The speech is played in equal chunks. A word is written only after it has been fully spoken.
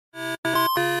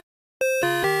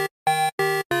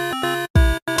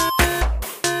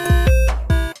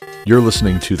You're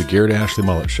listening to the Garrett Ashley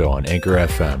Mullet Show on Anchor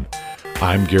FM.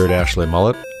 I'm Garrett Ashley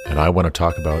Mullet, and I want to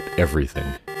talk about everything.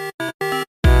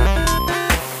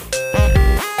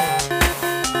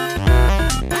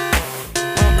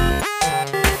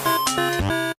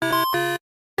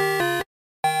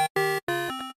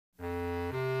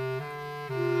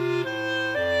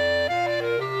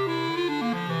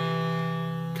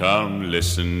 Come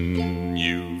listen,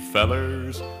 you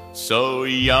fellers, so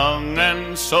young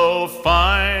and so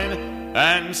fine,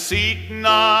 and seek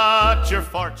not your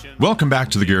fortune. Welcome back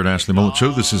to the Garrett Ashley Mullet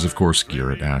Show. This is, of course,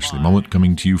 Garrett Ashley Mullet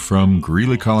coming to you from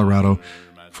Greeley, Colorado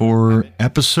for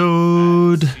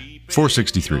episode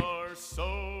 463.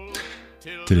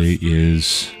 Today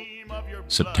is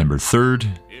September 3rd,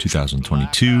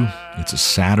 2022. It's a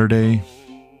Saturday,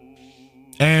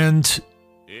 and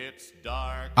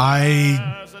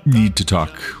I need to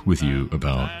talk with you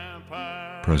about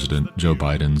President Joe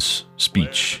Biden's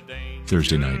speech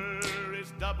Thursday night.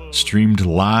 Streamed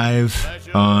live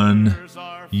on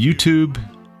YouTube.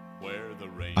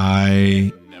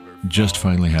 I just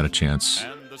finally had a chance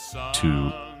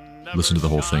to listen to the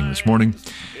whole thing this morning,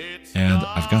 and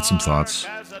I've got some thoughts,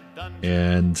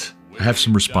 and I have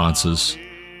some responses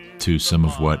to some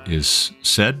of what is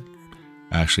said.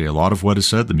 Actually, a lot of what is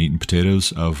said, the meat and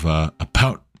potatoes of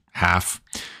about half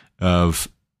of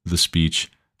the speech.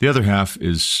 The other half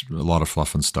is a lot of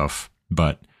fluff and stuff,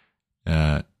 but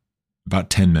about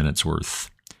 10 minutes worth,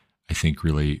 I think,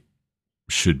 really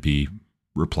should be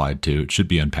replied to. It should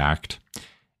be unpacked.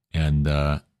 And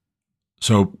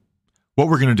so what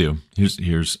we're going to do,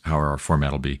 here's how our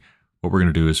format will be. What we're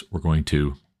going to do is we're going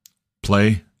to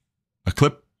play a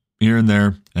clip here and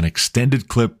there, an extended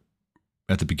clip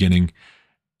at the beginning,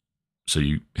 so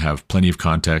you have plenty of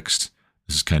context.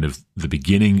 This is kind of the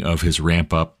beginning of his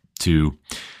ramp up to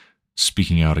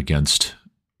speaking out against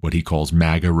what he calls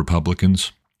MAGA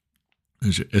Republicans.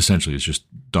 Essentially, it's just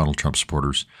Donald Trump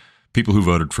supporters, people who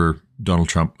voted for Donald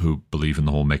Trump, who believe in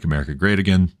the whole Make America Great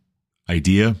Again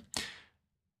idea.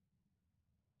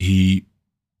 He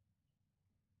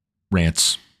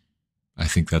rants. I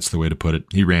think that's the way to put it.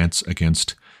 He rants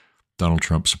against Donald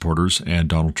Trump supporters and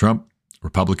Donald Trump,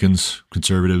 Republicans,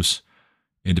 conservatives,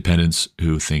 independents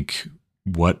who think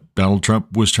what Donald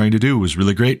Trump was trying to do was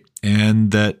really great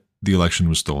and that the election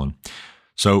was stolen.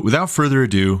 So without further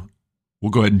ado,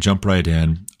 we'll go ahead and jump right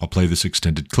in. I'll play this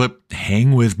extended clip.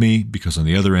 Hang with me, because on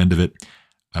the other end of it,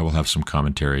 I will have some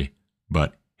commentary.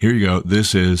 But here you go.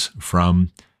 This is from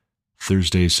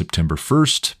Thursday, September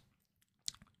 1st.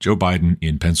 Joe Biden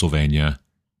in Pennsylvania.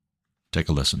 Take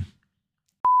a listen.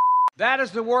 That is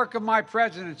the work of my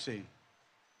presidency,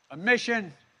 a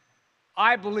mission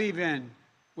I believe in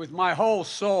with my whole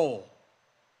soul.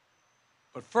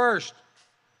 But first,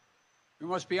 we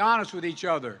must be honest with each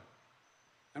other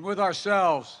and with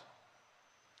ourselves.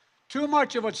 Too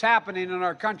much of what's happening in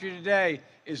our country today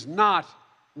is not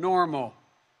normal.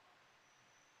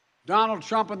 Donald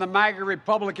Trump and the MAGA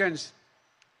Republicans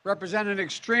represent an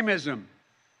extremism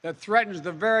that threatens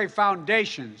the very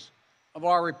foundations of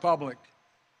our republic.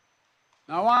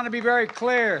 Now, I want to be very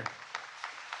clear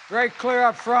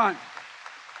up front.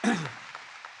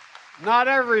 Not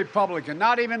every Republican,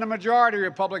 not even the majority of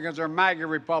Republicans are MAGA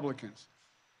Republicans.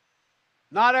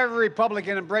 Not every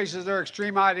Republican embraces their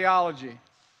extreme ideology.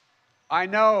 I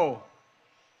know,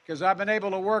 because I've been able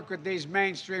to work with these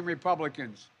mainstream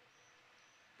Republicans.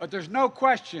 But there's no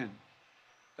question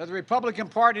that the Republican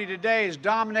Party today is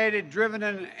dominated, driven,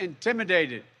 and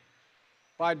intimidated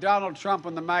by Donald Trump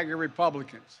and the MAGA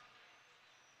Republicans.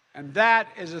 And that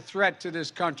is a threat to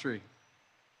this country.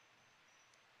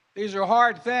 These are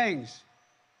hard things,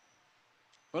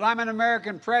 but I'm an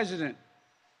American president,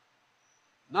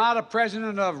 not a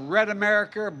president of red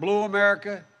America, blue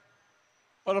America,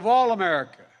 but of all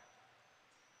America.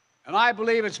 And I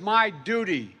believe it's my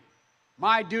duty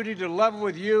to level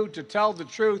with you, to tell the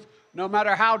truth, no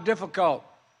matter how difficult,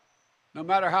 no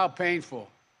matter how painful.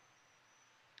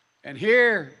 And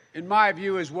here, in my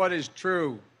view, is what is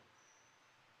true.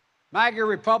 MAGA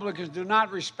Republicans do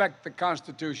not respect the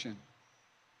Constitution.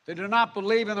 They do not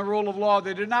believe in the rule of law.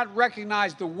 They do not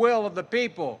recognize the will of the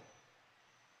people.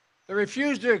 They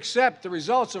refuse to accept the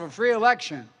results of a free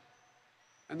election.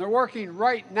 And they're working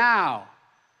right now,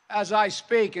 as I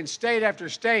speak, in state after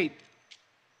state,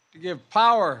 to give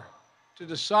power to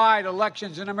decide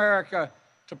elections in America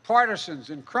to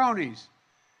partisans and cronies,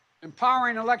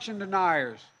 empowering election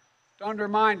deniers to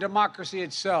undermine democracy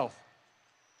itself.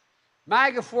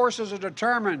 MAGA forces are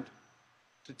determined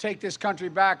to take this country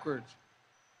backwards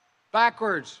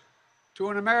to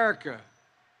an America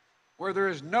where there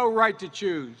is no right to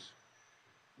choose,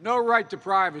 no right to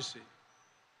privacy,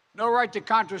 no right to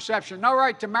contraception, no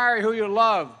right to marry who you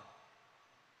love.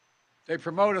 They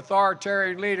promote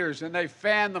authoritarian leaders and they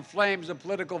fan the flames of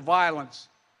political violence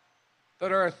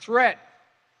that are a threat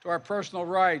to our personal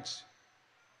rights,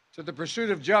 to the pursuit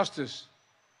of justice,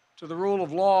 to the rule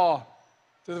of law,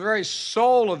 to the very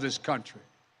soul of this country.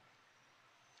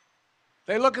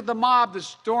 They look at the mob that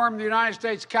stormed the United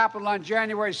States Capitol on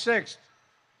January 6th,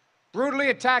 brutally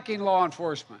attacking law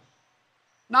enforcement,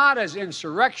 not as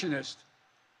insurrectionists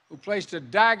who placed a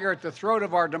dagger at the throat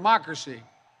of our democracy,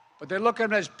 but they look at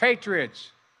them as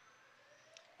patriots,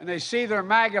 and they see their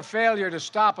MAGA failure to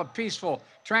stop a peaceful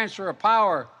transfer of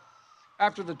power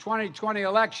after the 2020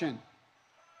 election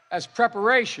as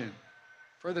preparation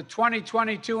for the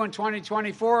 2022 and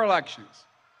 2024 elections.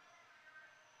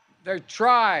 They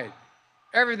tried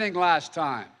everything last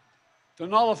time to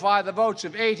nullify the votes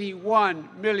of 81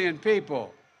 million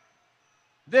people.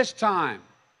 This time,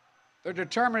 they're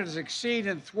determined to succeed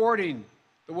in thwarting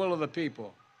the will of the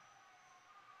people.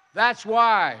 That's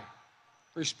why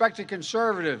respected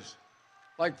conservatives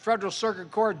like Federal Circuit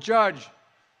Court Judge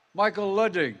Michael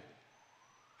Luttig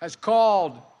has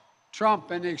called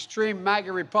Trump and the extreme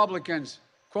MAGA Republicans,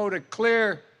 quote, a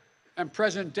clear and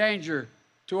present danger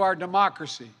to our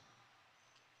democracy.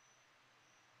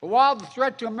 But while the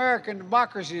threat to American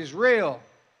democracy is real,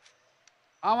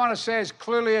 I want to say as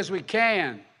clearly as we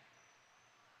can,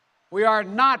 we are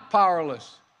not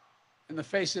powerless in the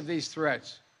face of these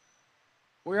threats.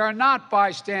 We are not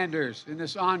bystanders in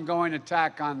this ongoing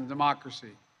attack on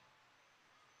democracy.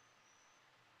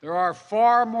 There are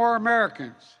far more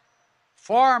Americans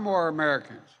from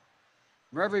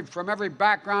every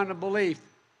background and belief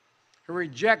who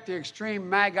reject the extreme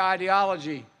MAGA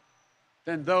ideology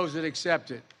than those that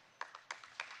accept it.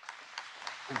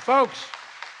 And folks,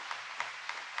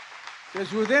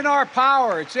 it's within our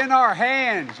power, it's in our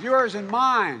hands, yours and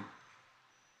mine,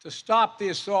 to stop the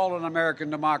assault on American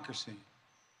democracy.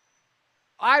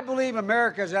 I believe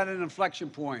America is at an inflection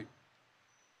point,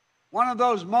 one of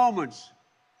those moments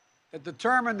that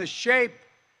determine the shape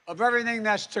of everything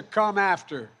that's to come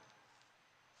after.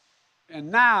 And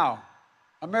now,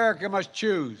 America must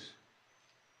choose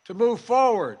to move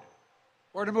forward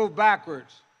or to move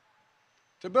backwards,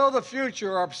 to build a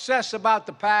future or obsess about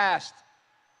the past,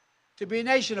 to be a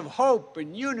nation of hope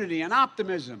and unity and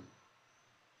optimism,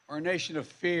 or a nation of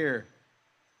fear,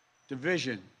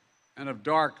 division, and of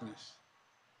darkness.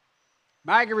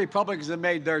 MAGA Republicans have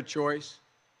made their choice.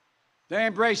 They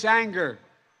embrace anger.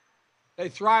 They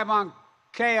thrive on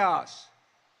chaos.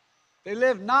 They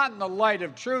live not in the light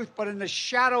of truth, but in the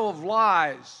shadow of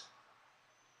lies.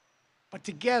 But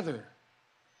together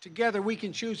we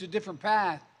can choose a different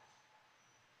path.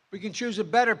 We can choose a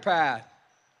better path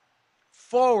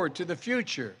forward to the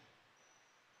future.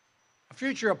 A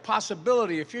future of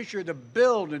possibility, a future to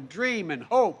build and dream and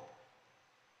hope.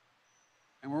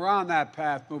 And we're on that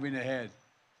path moving ahead.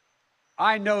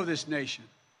 I know this nation.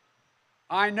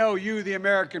 I know you, the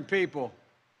American people.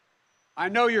 I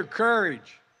know your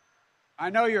courage. I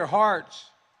know your hearts.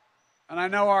 And I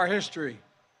know our history.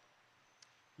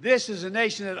 This is a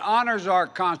nation that honors our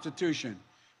Constitution.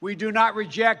 We do not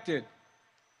reject it.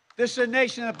 This is a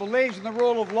nation that believes in the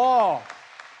rule of law.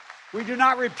 We do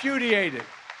not repudiate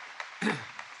it.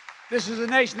 This is a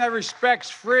nation that respects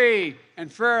free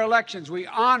and fair elections. We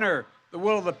honor the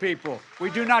will of the people. We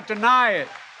do not deny it.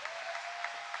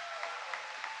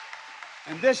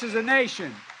 And this is a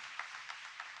nation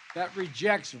that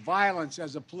rejects violence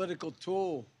as a political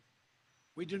tool.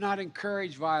 We do not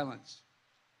encourage violence.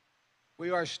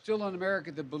 We are still an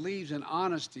America that believes in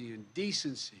honesty and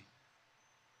decency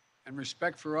and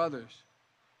respect for others.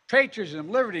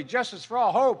 Patriotism, liberty, justice for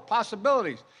all, hope,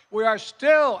 possibilities. We are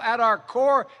still, at our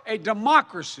core, a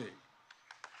democracy.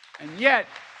 And yet,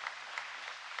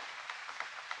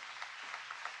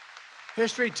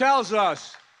 history tells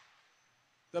us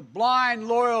that blind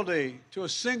loyalty to a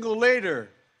single leader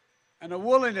and a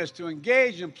willingness to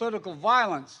engage in political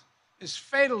violence is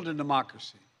fatal to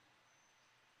democracy.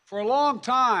 For a long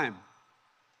time,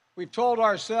 we've told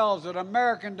ourselves that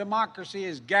American democracy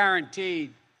is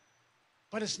guaranteed,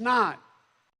 but it's not.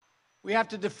 We have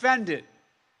to defend it,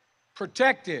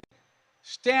 protect it,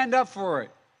 stand up for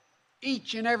it,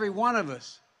 each and every one of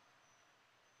us.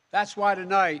 That's why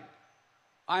tonight,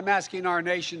 I'm asking our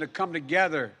nation to come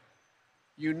together,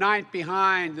 unite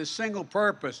behind the single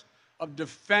purpose of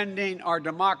defending our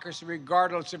democracy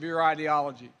regardless of your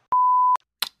ideology.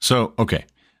 So, okay.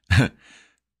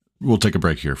 We'll take a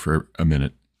break here for a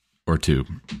minute or two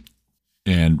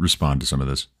and respond to some of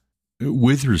this.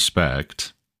 With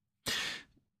respect,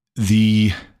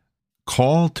 the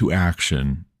call to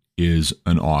action is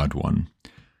an odd one.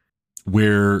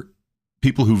 where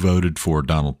people who voted for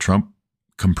Donald Trump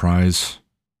comprise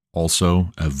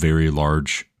also a very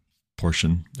large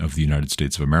portion of the United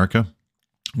States of America,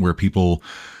 where people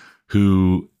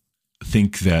who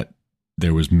think that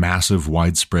there was massive,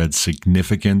 widespread,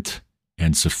 significant,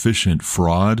 and sufficient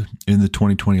fraud in the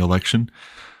 2020 election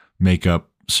make up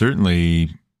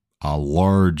certainly a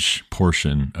large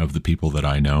portion of the people that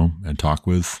I know and talk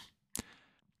with.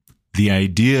 The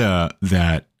idea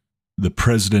that the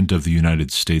President of the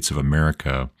United States of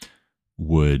America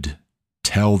would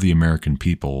tell the American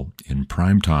people in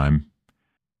prime time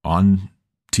on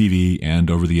TV and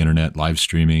over the internet, live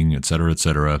streaming, et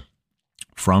cetera,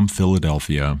 from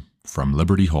Philadelphia, from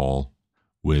Liberty Hall,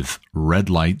 with red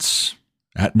lights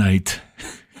at night,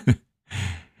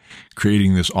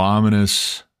 creating this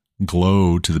ominous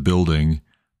glow to the building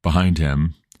behind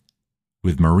him,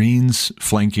 with Marines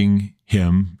flanking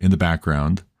him in the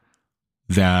background,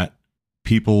 that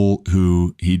people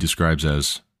who he describes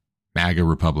as MAGA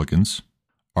Republicans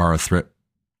are a threat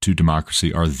to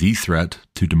democracy, are the threat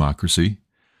to democracy,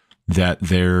 that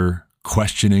their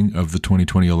questioning of the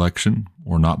 2020 election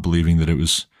or not believing that it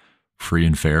was free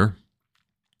and fair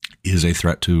is a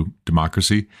threat to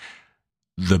democracy.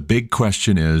 The big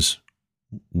question is,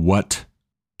 what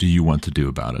do you want to do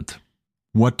about it?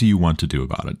 What do you want to do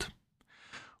about it?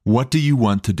 What do you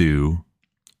want to do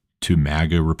to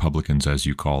MAGA Republicans, as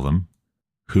you call them,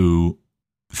 who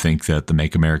think that the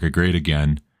Make America Great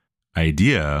Again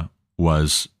idea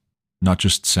was not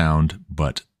just sound,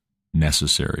 but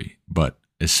necessary, but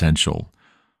essential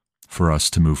for us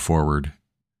to move forward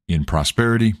in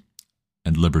prosperity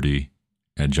and liberty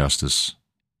and justice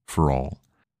for all?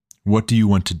 What do you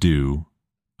want to do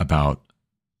about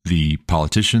the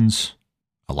politicians,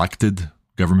 elected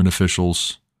government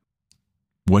officials?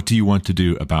 What do you want to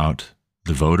do about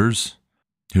the voters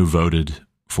who voted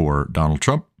for Donald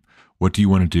Trump? What do you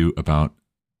want to do about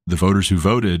the voters who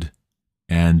voted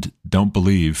and don't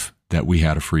believe that we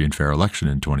had a free and fair election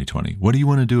in 2020? What do you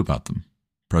want to do about them,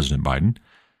 President Biden?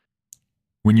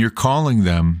 When you're calling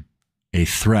them a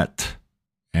threat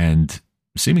and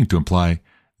seeming to imply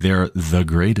they're the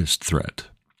greatest threat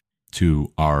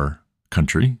to our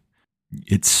country,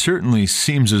 it certainly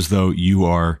seems as though you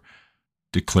are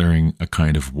declaring a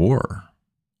kind of war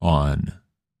on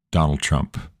Donald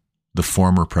Trump, the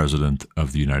former president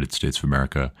of the United States of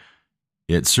America.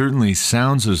 It certainly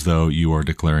sounds as though you are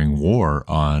declaring war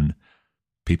on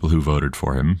people who voted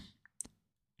for him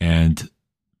and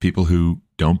people who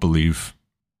don't believe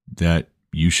that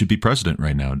you should be president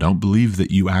right now, don't believe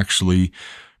that you actually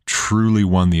truly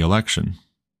won the election.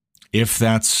 If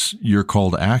that's your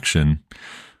call to action,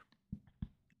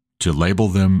 to label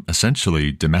them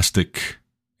essentially domestic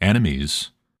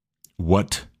enemies,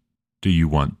 what do you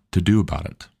want to do about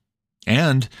it?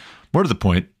 And more to the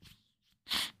point,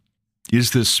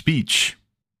 is this speech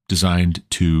designed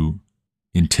to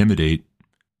intimidate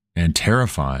and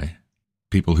terrify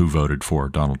people who voted for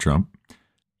Donald Trump,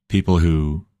 people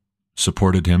who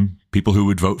supported him, people who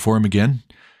would vote for him again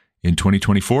in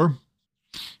 2024?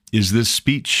 Is this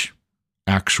speech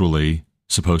actually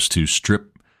supposed to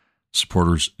strip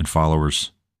supporters and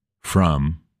followers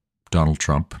from Donald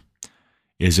Trump?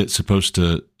 Is it supposed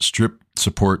to strip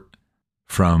support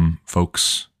from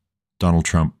folks Donald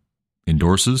Trump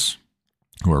endorses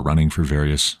who are running for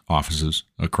various offices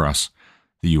across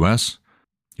the U.S.?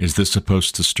 Is this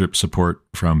supposed to strip support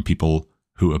from people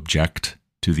who object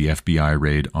to the FBI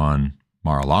raid on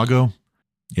Mar-a-Lago?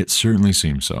 It certainly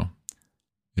seems so.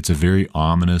 It's a very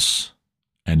ominous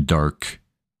and dark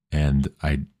and,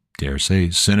 I dare say,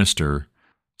 sinister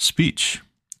speech.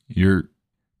 You're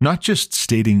not just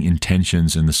stating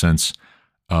intentions in the sense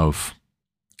of,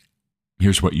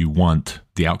 here's what you want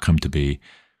the outcome to be.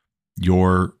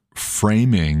 You're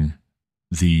framing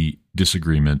the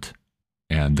disagreement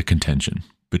and the contention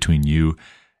between you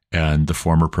and the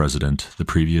former president, the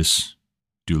previous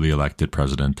duly elected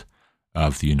president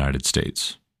of the United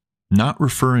States. Not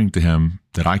referring to him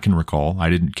that I can recall. I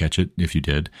didn't catch it if you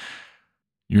did.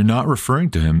 You're not referring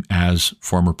to him as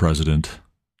former President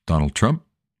Donald Trump.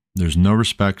 There's no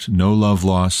respect, no love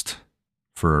lost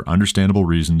for understandable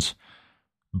reasons,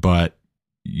 but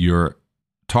you're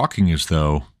talking as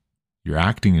though, you're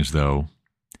acting as though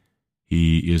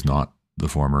he is not the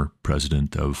former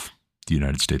president of the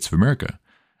United States of America,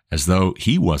 as though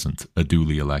he wasn't a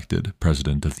duly elected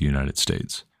president of the United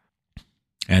States.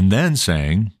 And then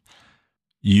saying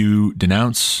you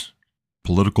denounce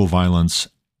political violence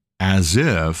as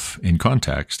if, in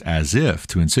context, as if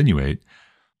to insinuate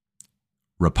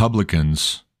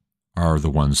Republicans are the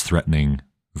ones threatening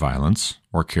violence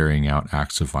or carrying out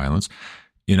acts of violence.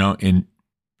 You know, in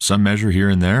some measure here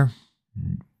and there,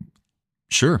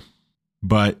 Sure,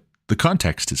 but the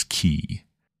context is key.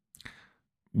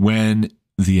 When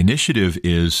the initiative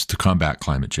is to combat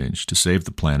climate change, to save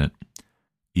the planet,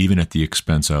 even at the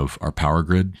expense of our power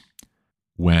grid,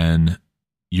 when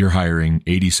you're hiring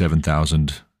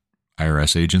 87,000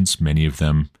 IRS agents, many of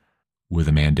them with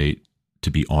a mandate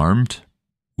to be armed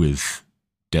with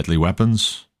deadly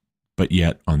weapons, but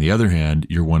yet, on the other hand,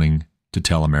 you're wanting to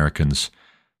tell Americans,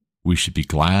 we should be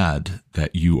glad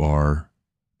that you are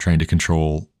trying to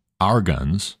control our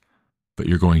guns, but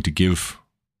you're going to give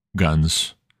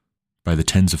guns by the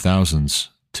tens of thousands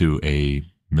to a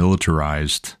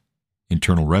militarized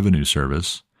Internal Revenue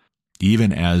Service,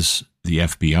 even as the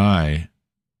FBI,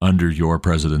 under your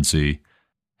presidency,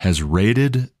 has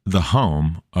raided the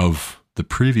home of the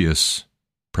previous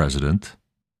president.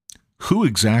 Who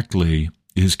exactly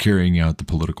is carrying out the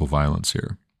political violence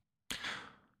here?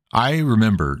 I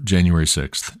remember January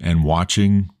 6th and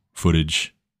watching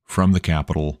footage from the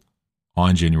Capitol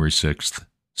on January 6th,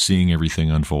 seeing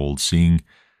everything unfold, seeing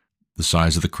the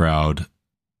size of the crowd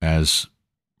as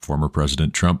former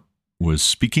President Trump was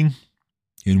speaking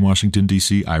in Washington,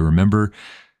 D.C. I remember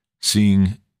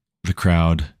seeing the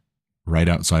crowd right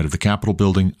outside of the Capitol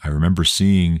building. I remember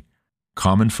seeing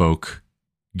common folk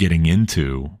getting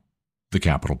into the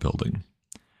Capitol building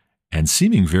and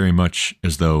seeming very much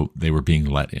as though they were being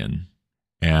let in.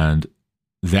 And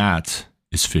that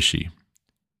is fishy.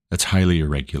 That's highly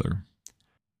irregular.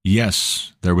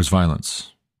 Yes, there was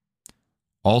violence.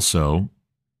 Also,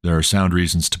 there are sound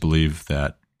reasons to believe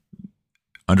that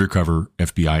undercover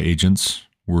FBI agents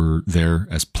were there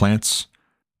as plants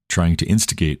trying to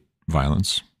instigate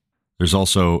violence. There's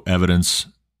also evidence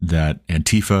that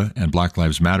Antifa and Black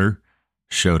Lives Matter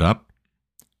showed up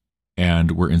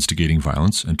and were instigating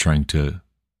violence and trying to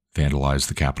vandalize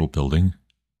the Capitol building,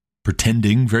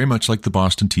 pretending, very much like the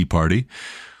Boston Tea Party,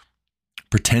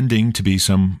 pretending to be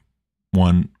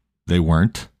someone they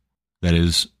weren't, that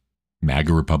is,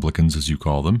 MAGA Republicans, as you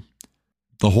call them.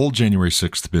 The whole January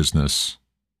 6th business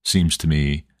seems to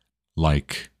me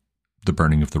like the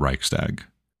burning of the Reichstag.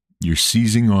 You're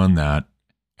seizing on that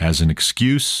as an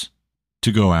excuse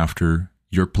to go after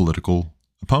your political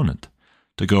opponent,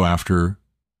 to go after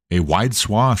a wide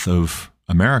swath of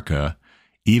America,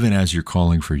 even as you're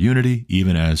calling for unity,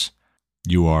 even as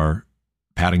you are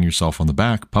patting yourself on the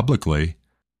back publicly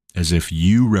as if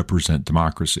you represent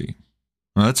democracy.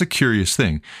 Now, that's a curious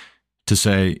thing to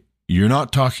say. You're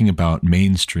not talking about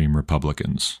mainstream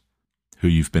Republicans who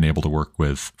you've been able to work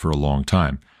with for a long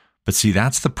time. But see,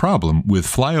 that's the problem with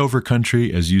flyover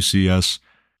country, as you see us,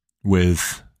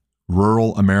 with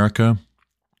rural America.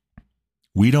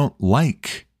 We don't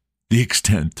like the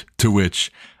extent to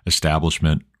which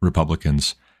establishment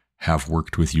Republicans have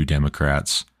worked with you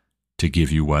Democrats to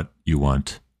give you what you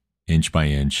want, inch by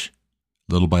inch,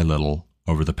 little by little,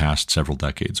 over the past several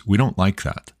decades. We don't like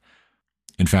that.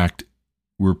 In fact,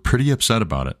 we're pretty upset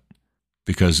about it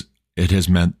because it has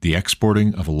meant the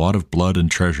exporting of a lot of blood and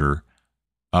treasure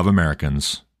of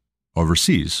Americans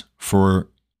overseas for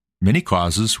many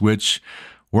causes which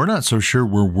we're not so sure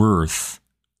were worth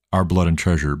our blood and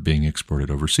treasure being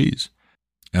exported overseas.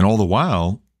 And all the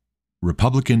while,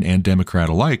 Republican and Democrat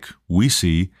alike, we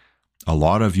see a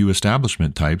lot of you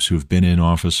establishment types who have been in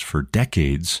office for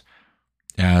decades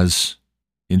as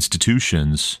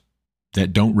institutions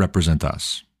that don't represent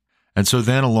us. And so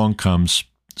then along comes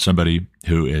somebody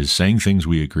who is saying things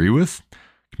we agree with,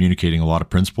 communicating a lot of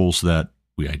principles that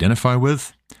we identify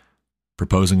with,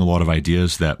 proposing a lot of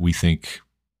ideas that we think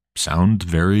sound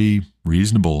very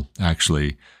reasonable,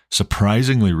 actually,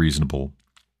 surprisingly reasonable,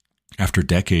 after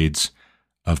decades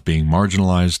of being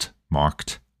marginalized,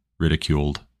 mocked,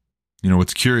 ridiculed. You know,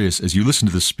 what's curious, as you listen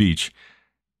to this speech,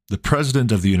 the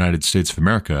President of the United States of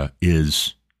America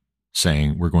is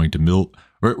saying we're going to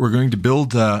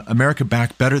build America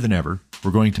back better than ever.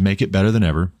 We're going to make it better than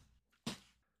ever.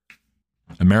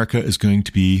 America is going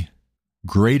to be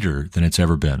greater than it's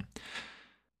ever been.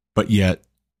 But yet,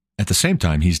 at the same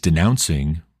time, he's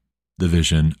denouncing the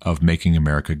vision of making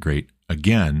America great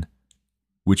again,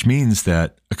 which means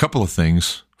that a couple of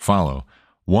things follow.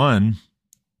 One,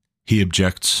 he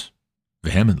objects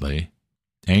vehemently,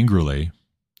 angrily,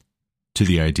 to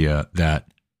the idea that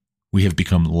we have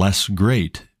become less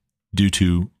great due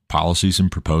to policies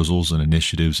and proposals and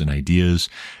initiatives and ideas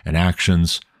and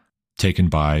actions taken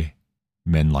by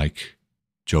men like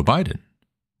Joe Biden,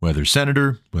 whether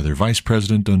senator, whether vice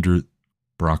president under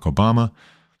Barack Obama,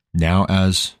 now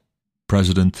as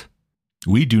president.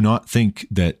 We do not think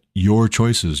that your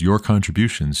choices, your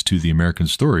contributions to the American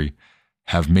story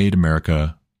have made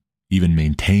America even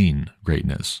maintain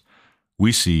greatness.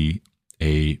 We see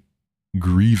a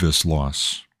grievous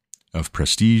loss of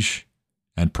prestige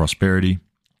and prosperity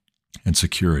and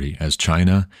security as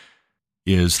China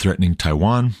is threatening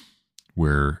Taiwan,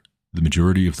 where the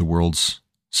majority of the world's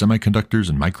semiconductors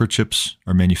and microchips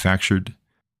are manufactured.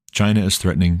 China is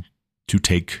threatening to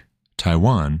take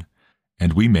Taiwan,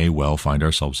 and we may well find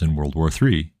ourselves in World War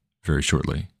III very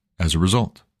shortly as a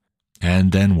result.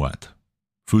 And then what?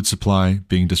 Food supply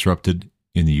being disrupted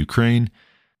in the Ukraine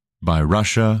by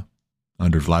Russia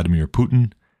under Vladimir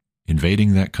Putin,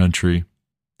 invading that country.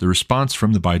 The response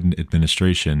from the Biden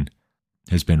administration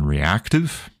has been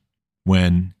reactive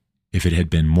when, if it had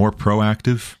been more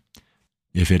proactive,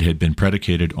 if it had been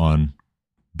predicated on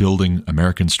building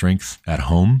American strength at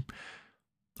home,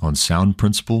 on sound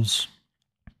principles,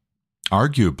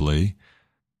 arguably,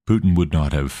 Putin would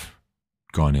not have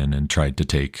gone in and tried to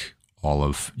take all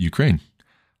of Ukraine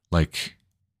like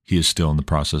he is still in the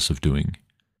process of doing.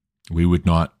 We would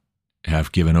not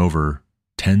have given over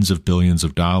tens of billions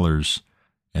of dollars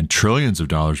and trillions of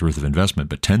dollars worth of investment,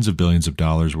 but tens of billions of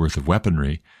dollars worth of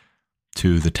weaponry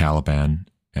to the Taliban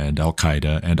and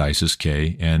Al-Qaeda and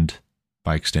ISIS-K and,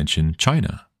 by extension,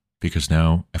 China, because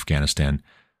now Afghanistan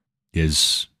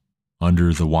is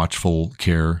under the watchful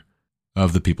care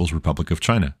of the People's Republic of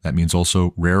China. That means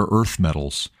also rare earth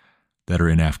metals that are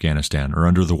in Afghanistan are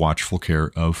under the watchful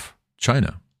care of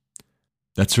China.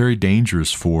 That's very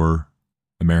dangerous for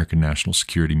American national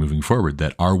security moving forward,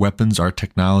 that our weapons, our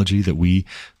technology that we,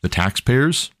 the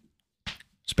taxpayers,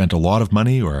 spent a lot of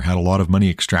money or had a lot of money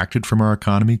extracted from our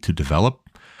economy to develop,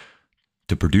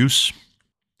 to produce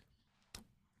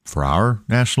for our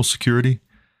national security,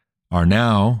 are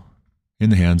now in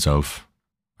the hands of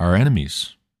our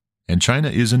enemies. And China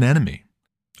is an enemy.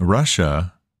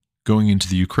 Russia going into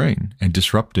the Ukraine and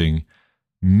disrupting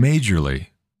majorly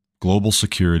global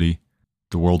security,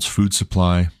 the world's food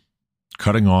supply,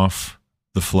 cutting off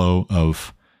the flow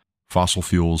of fossil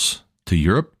fuels to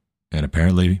Europe. And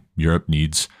apparently Europe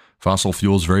needs fossil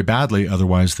fuels very badly.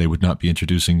 Otherwise, they would not be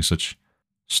introducing such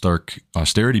stark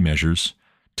austerity measures,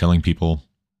 telling people,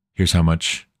 here's how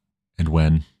much and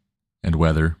when and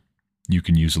whether you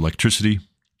can use electricity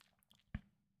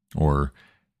or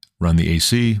run the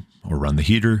AC or run the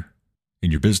heater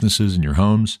in your businesses, in your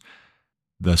homes.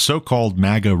 The so-called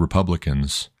MAGA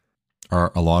Republicans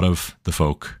are a lot of the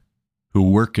folk who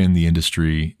work in the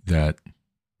industry that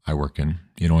I work in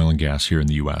oil and gas here in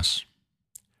the U.S.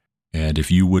 And if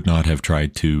you would not have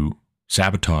tried to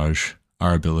sabotage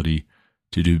our ability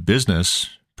to do business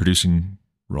producing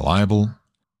reliable,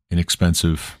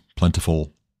 inexpensive,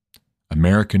 plentiful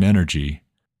American energy,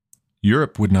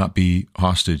 Europe would not be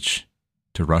hostage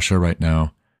to Russia right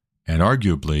now, and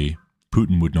arguably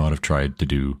Putin would not have tried to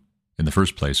do in the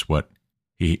first place what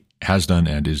he has done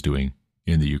and is doing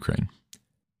in the Ukraine.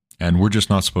 And we're just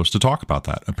not supposed to talk about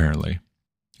that, apparently.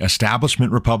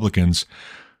 Establishment Republicans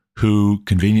who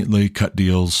conveniently cut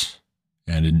deals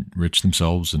and enrich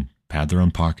themselves and pad their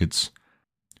own pockets,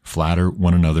 flatter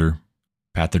one another,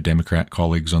 pat their Democrat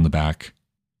colleagues on the back.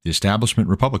 The establishment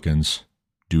Republicans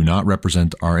do not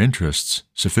represent our interests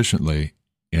sufficiently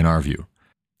in our view.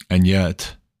 And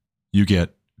yet you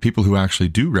get people who actually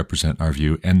do represent our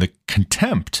view, and the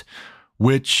contempt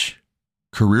which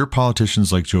career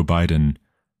politicians like Joe Biden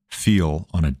feel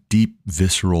on a deep,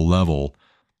 visceral level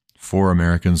for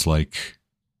Americans like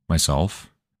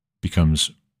myself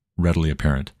becomes readily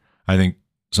apparent. I think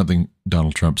something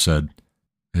Donald Trump said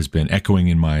has been echoing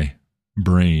in my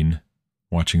brain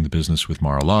watching the business with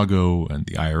Mar-a-Lago and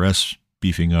the IRS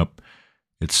beefing up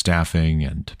its staffing,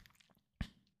 and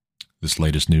this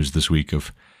latest news this week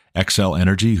of Xcel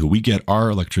Energy, who we get our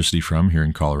electricity from here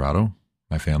in Colorado,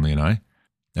 my family and I.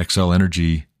 Xcel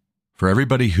Energy, for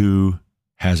everybody who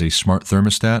has a smart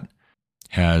thermostat,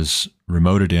 has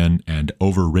remoted in and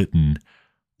overwritten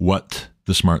what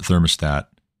the smart thermostat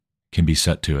can be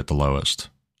set to at the lowest.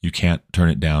 You can't turn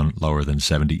it down lower than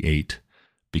 78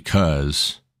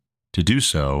 because to do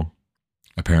so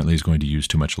apparently is going to use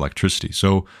too much electricity.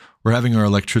 So we're having our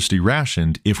electricity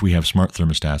rationed if we have smart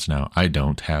thermostats now. I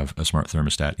don't have a smart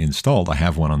thermostat installed. I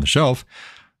have one on the shelf,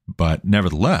 but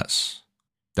nevertheless,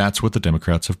 that's what the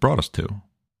Democrats have brought us to.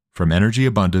 From energy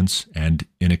abundance and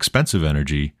inexpensive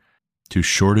energy to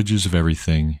shortages of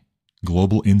everything,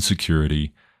 global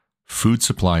insecurity, food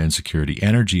supply insecurity,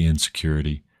 energy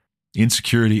insecurity,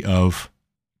 insecurity of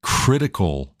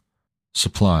critical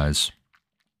supplies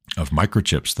of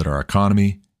microchips that our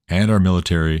economy and our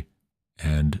military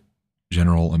and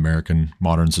general American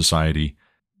modern society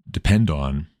depend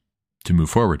on to move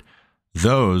forward.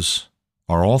 Those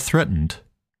are all threatened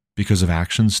because of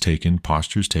actions taken,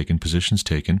 postures taken, positions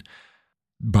taken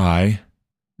by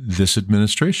this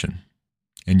administration.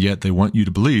 And yet they want you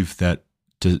to believe that,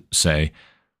 to say,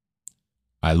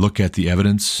 I look at the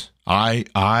evidence.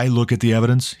 I look at the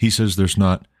evidence. He says there's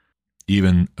not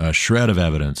even a shred of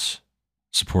evidence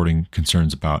supporting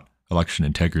concerns about election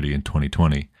integrity in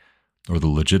 2020 or the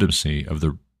legitimacy of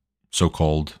the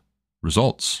so-called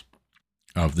results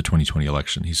of the 2020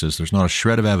 election. He says there's not a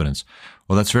shred of evidence.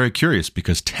 Well, that's very curious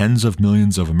because tens of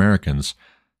millions of Americans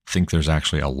think there's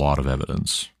actually a lot of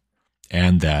evidence,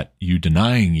 and that you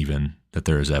denying even that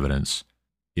there is evidence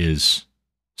is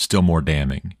still more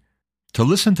damning. To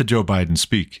listen to Joe Biden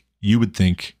speak, you would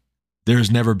think there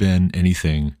has never been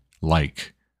anything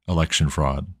like election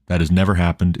fraud. That has never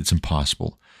happened. It's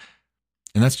impossible.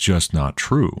 And that's just not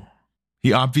true.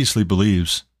 He obviously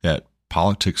believes that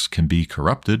politics can be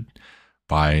corrupted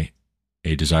by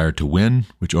a desire to win,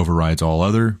 which overrides all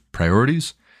other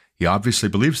priorities. He obviously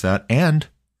believes that. And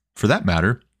for that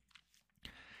matter,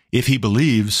 if he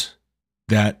believes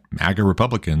that MAGA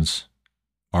Republicans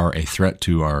are a threat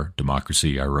to our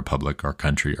democracy, our republic, our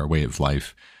country, our way of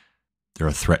life, they're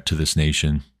a threat to this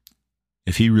nation.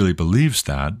 If he really believes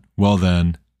that, well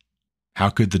then, how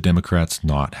could the Democrats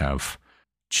not have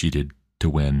cheated to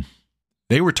win?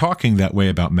 They were talking that way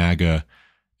about MAGA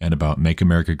and about Make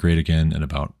America Great Again and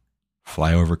about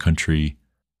flyover country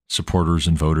supporters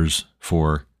and voters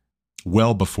for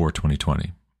well before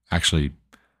 2020. Actually,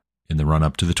 in the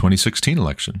run-up to the 2016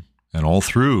 election and all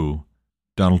through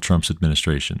Donald Trump's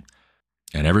administration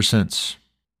and ever since.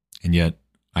 And yet,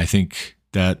 I think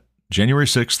that January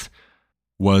 6th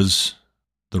was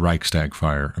the Reichstag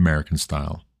fire, American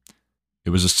style. It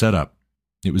was a setup.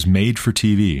 It was made for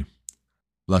TV.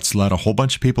 Let's let a whole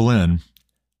bunch of people in,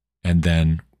 and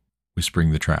then we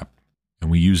spring the trap.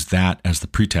 And we use that as the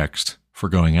pretext for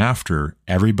going after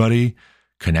everybody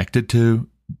connected to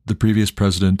the previous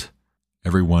president,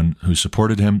 everyone who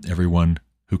supported him, everyone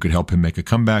who could help him make a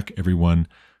comeback, everyone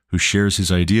who shares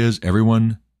his ideas,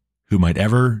 everyone who might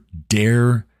ever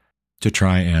dare to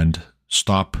try and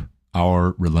stop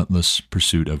our relentless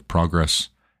pursuit of progress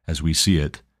as we see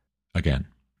it again.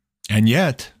 And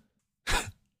yet,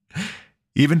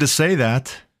 even to say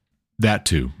that, that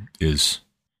too is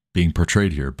being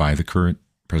portrayed here by the current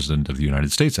president of the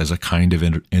United States as a kind of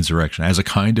insurrection, as a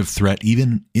kind of threat,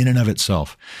 even in and of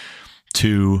itself,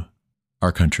 to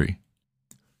our country.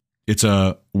 It's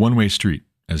a one-way street,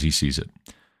 as he sees it.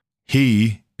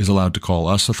 He is allowed to call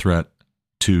us a threat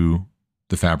to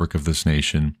the fabric of this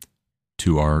nation,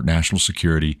 to our national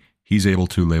security. He's able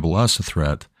to label us a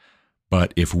threat.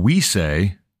 But if we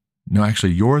say, no,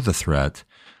 actually, you're the threat,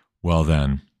 well,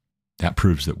 then that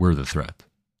proves that we're the threat.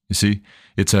 You see,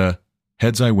 it's a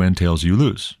heads I win, tails you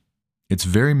lose. It's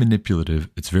very manipulative.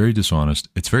 It's very dishonest.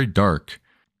 It's very dark.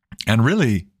 And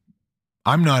really,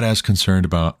 I'm not as concerned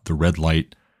about the red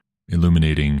light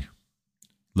illuminating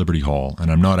Liberty Hall,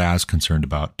 and I'm not as concerned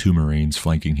about two Marines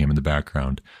flanking him in the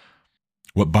background.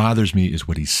 What bothers me is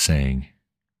what he's saying.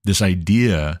 This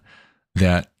idea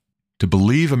that to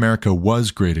believe America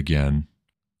was great again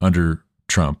under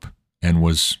Trump and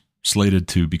was slated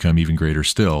to become even greater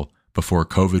still before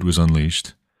COVID was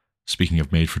unleashed, speaking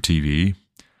of made for TV,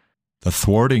 the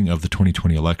thwarting of the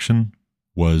 2020 election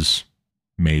was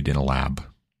made in a lab.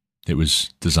 It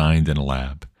was designed in a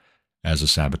lab as a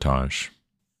sabotage.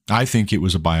 I think it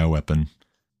was a bioweapon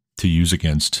to use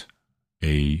against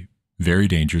a very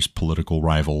dangerous political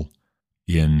rival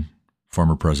in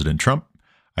former President Trump.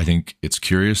 I think it's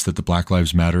curious that the Black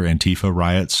Lives Matter Antifa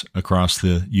riots across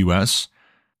the U.S.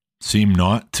 seem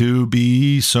not to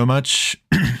be so much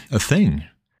a thing.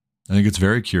 I think it's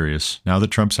very curious. Now that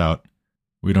Trump's out,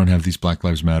 we don't have these Black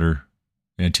Lives Matter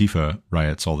Antifa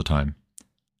riots all the time.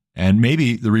 And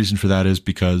maybe the reason for that is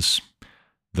because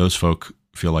those folk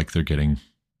feel like they're getting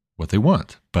what they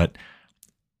want. But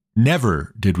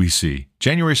never did we see.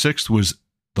 January 6th was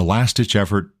the last-ditch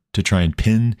effort to try and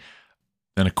pin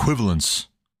an equivalence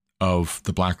of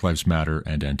the Black Lives Matter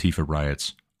and Antifa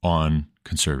riots on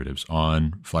conservatives,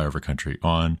 on flyover country,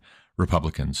 on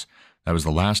Republicans. That was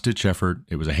the last-ditch effort.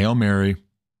 It was a Hail Mary,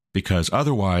 because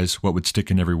otherwise what would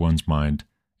stick in everyone's mind,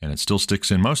 and it still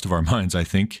sticks in most of our minds, I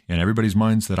think, and everybody's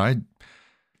minds that I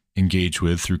engage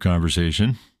with through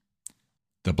conversation,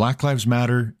 the Black Lives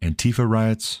Matter Antifa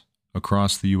riots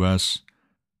across the U.S.,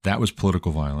 that was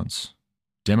political violence.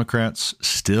 Democrats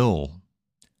still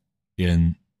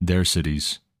in their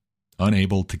cities,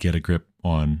 unable to get a grip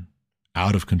on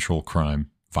out-of-control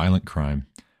crime, violent crime,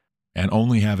 and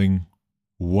only having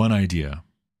one idea.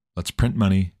 Let's print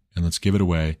money and let's give it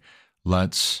away.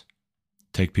 Let's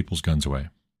take people's guns away.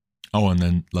 Oh, and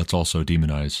then let's also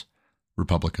demonize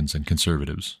Republicans and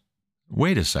conservatives.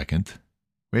 Wait a second.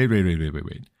 Wait.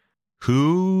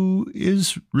 Who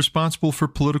is responsible for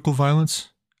political violence?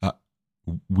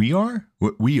 We are?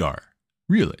 We are.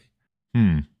 Really?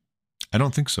 I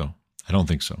don't think so. I don't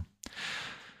think so.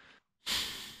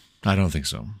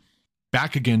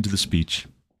 Back again to the speech.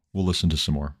 We'll listen to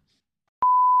some more.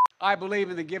 I believe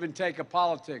in the give and take of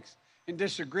politics, in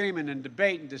disagreement and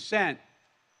debate and dissent.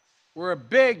 We're a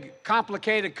big,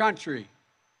 complicated country,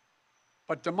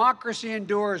 but democracy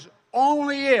endures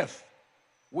only if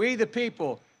we, the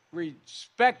people,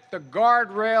 respect the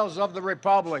guardrails of the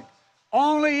republic.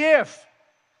 Only if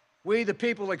we, the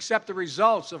people, accept the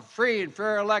results of free and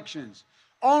fair elections.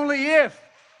 Only if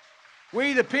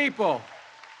we, the people,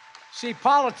 see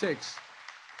politics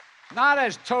not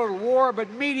as total war, but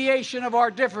mediation of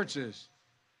our differences.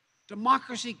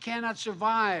 Democracy cannot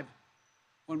survive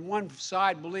when one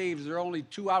side believes there are only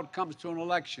two outcomes to an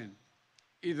election.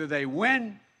 Either they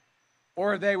win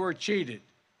or they were cheated.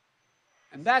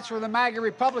 And that's where the MAGA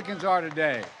Republicans are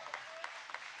today.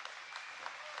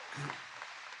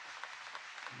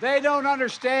 They don't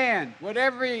understand what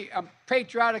every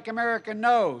patriotic American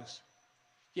knows.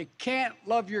 You can't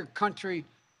love your country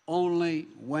only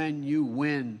when you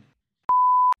win.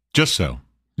 Just so.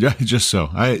 Yeah, just so.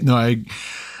 I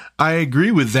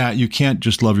agree with that. You can't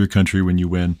just love your country when you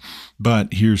win.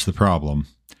 But here's the problem.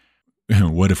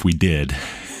 What if we did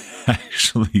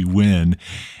actually win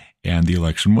and the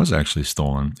election was actually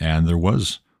stolen and there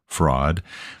was fraud?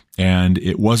 And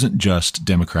it wasn't just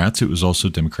Democrats. It was also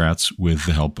Democrats with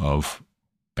the help of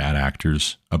bad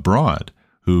actors abroad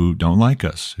who don't like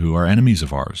us, who are enemies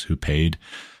of ours, who paid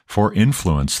for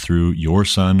influence through your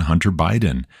son, Hunter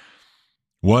Biden.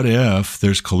 What if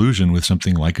there's collusion with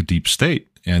something like a deep state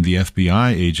and the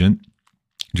FBI agent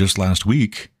just last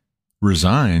week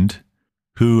resigned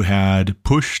who had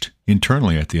pushed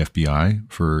internally at the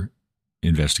FBI for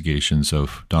investigations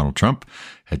of Donald Trump,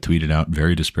 had tweeted out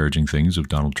very disparaging things of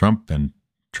Donald Trump and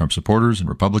Trump supporters and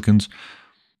Republicans,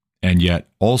 and yet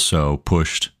also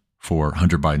pushed for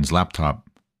Hunter Biden's laptop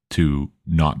to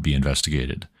not be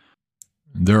investigated.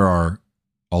 There are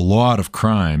a lot of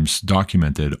crimes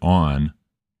documented on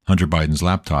Hunter Biden's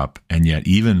laptop, and yet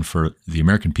even for the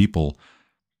American people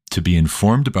to be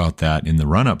informed about that in the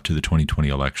run-up to the 2020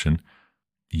 election,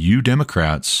 you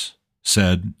Democrats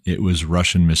said it was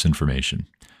Russian misinformation.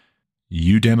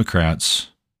 You Democrats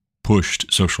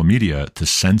pushed social media to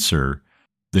censor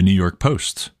the New York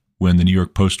Post when the New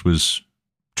York Post was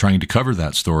trying to cover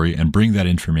that story and bring that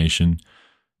information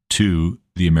to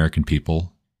the American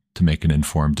people to make an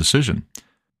informed decision.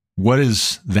 What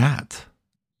is that?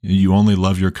 You only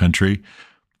love your country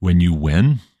when you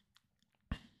win?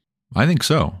 I think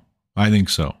so.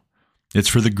 It's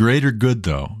for the greater good,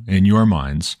 though, in your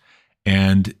minds,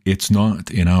 and it's not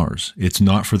in ours. It's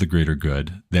not for the greater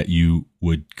good that you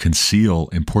would conceal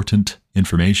important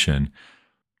information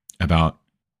about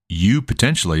you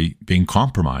potentially being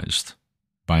compromised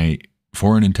by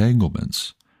foreign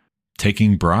entanglements,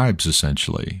 taking bribes,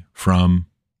 essentially, from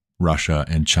Russia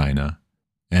and China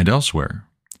and elsewhere.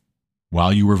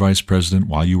 While you were vice president,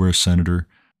 while you were a senator,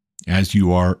 as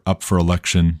you are up for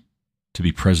election to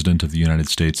be president of the United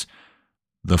States,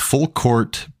 the full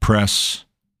court press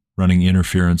running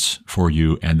interference for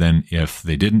you, and then if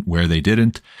they didn't, where they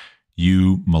didn't,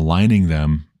 you maligning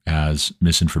them as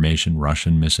misinformation,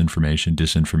 Russian misinformation,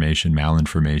 disinformation,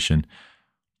 malinformation,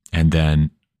 and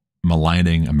then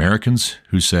maligning Americans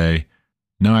who say,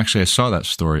 no, actually, I saw that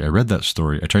story, I read that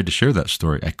story, I tried to share that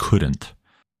story, I couldn't,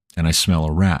 and I smell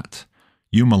a rat.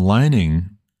 You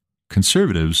maligning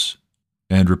conservatives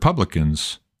and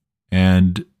Republicans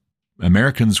and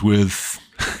Americans with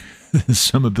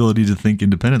some ability to think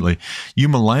independently, you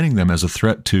maligning them as a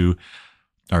threat to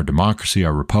our democracy,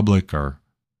 our republic, our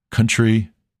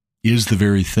country, is the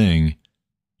very thing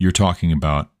you're talking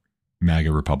about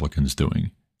MAGA Republicans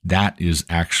doing. That is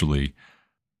actually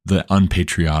the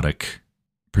unpatriotic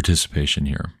participation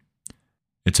here.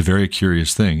 It's a very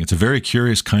curious thing. It's a very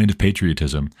curious kind of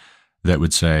patriotism that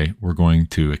would say we're going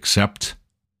to accept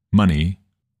money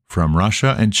from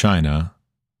Russia and China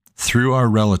through our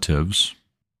relatives,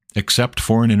 accept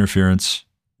foreign interference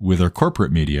with our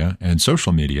corporate media and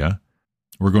social media.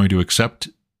 We're going to accept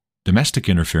domestic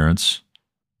interference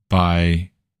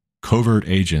by covert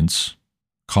agents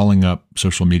calling up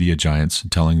social media giants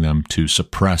and telling them to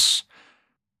suppress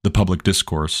the public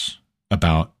discourse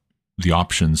about the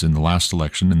options in the last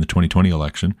election, in the 2020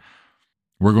 election.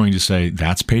 We're going to say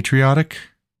that's patriotic.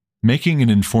 Making an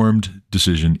informed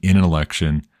decision in an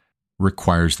election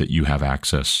requires that you have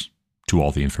access to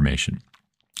all the information.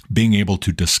 Being able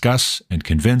to discuss and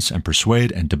convince and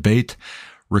persuade and debate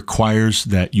requires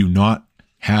that you not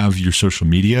have your social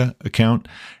media account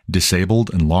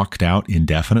disabled and locked out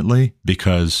indefinitely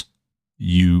because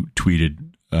you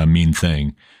tweeted a mean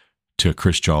thing to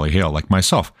Chris Jolly Hale, like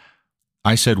myself.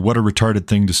 I said, what a retarded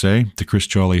thing to say to Chris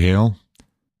Jolly Hale,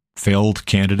 failed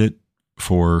candidate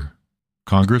for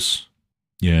Congress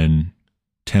in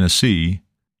Tennessee.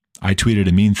 I tweeted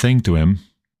a mean thing to him,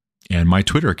 and my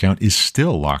Twitter account is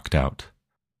still locked out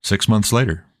 6 months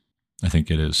later. I think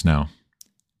it is now.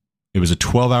 It was a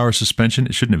 12-hour suspension.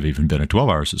 It shouldn't have even been a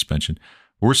 12-hour suspension.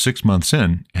 We're 6 months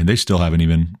in, and they still haven't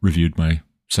even reviewed my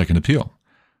second appeal,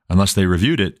 unless they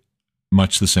reviewed it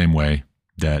much the same way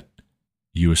that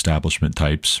you establishment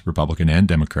types, Republican and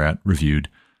Democrat, reviewed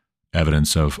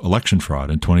evidence of election fraud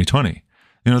in 2020.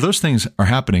 Those things are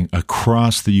happening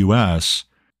across the U.S.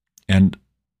 and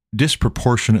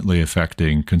disproportionately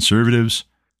affecting conservatives,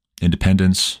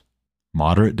 independents,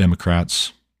 moderate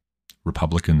Democrats,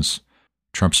 Republicans,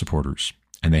 Trump supporters,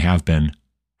 and they have been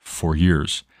for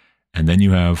years. And then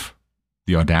you have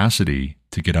the audacity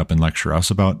to get up and lecture us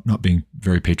about not being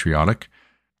very patriotic.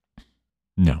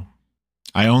 No.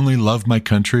 I only love my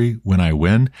country when I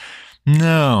win.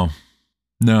 No.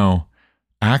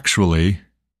 Actually,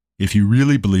 if you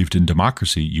really believed in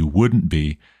democracy, you wouldn't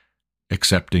be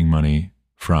accepting money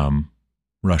from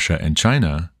Russia and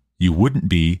China. You wouldn't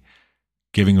be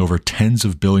giving over tens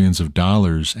of billions of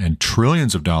dollars and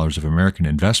trillions of dollars of American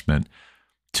investment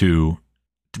to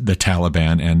the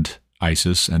Taliban and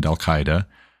ISIS and Al-Qaeda,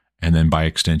 and then by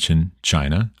extension,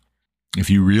 China. If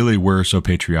you really were so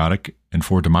patriotic and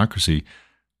for democracy,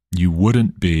 you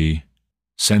wouldn't be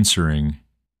censoring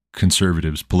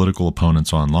conservatives, political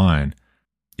opponents online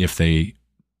if they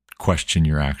question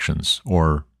your actions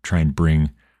or try and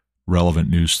bring relevant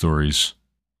news stories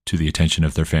to the attention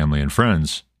of their family and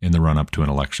friends in the run-up to an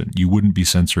election. You wouldn't be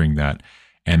censoring that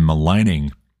and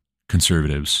maligning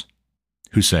conservatives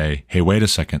who say, hey, wait a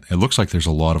second, it looks like there's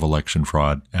a lot of election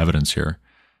fraud evidence here.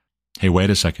 Hey, wait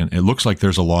a second, it looks like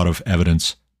there's a lot of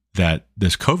evidence that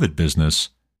this COVID business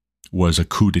was a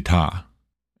coup d'etat.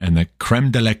 And the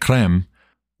creme de la creme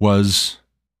was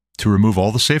to remove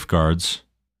all the safeguards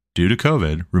due to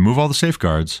COVID, remove all the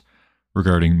safeguards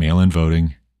regarding mail-in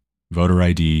voting, voter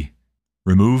ID,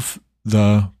 remove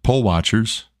the poll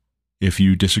watchers if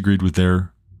you disagreed with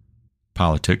their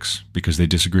politics because they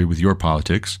disagree with your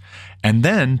politics, and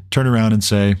then turn around and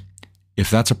say, if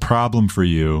that's a problem for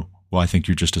you, well, I think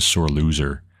you're just a sore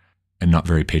loser and not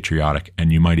very patriotic,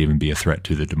 and you might even be a threat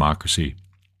to the democracy.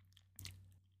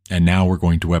 And now we're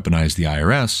going to weaponize the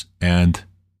IRS, and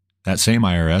that same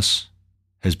IRS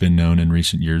has been known in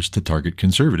recent years to target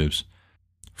conservatives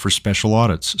for special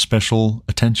audits, special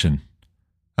attention.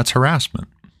 That's harassment.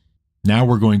 Now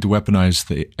we're going to weaponize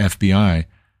the FBI,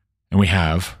 and we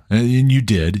have, and you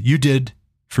did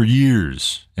for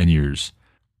years and years.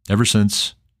 Ever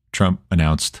since Trump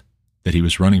announced that he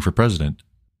was running for president,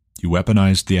 you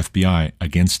weaponized the FBI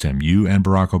against him. You and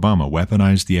Barack Obama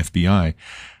weaponized the FBI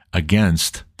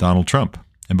against Donald Trump.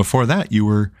 And before that, you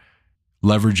were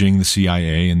leveraging the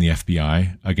CIA and the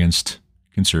FBI against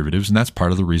conservatives, and that's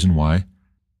part of the reason why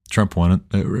Trump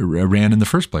ran in the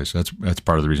first place. That's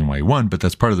part of the reason why he won, but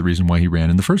that's part of the reason why he ran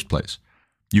in the first place.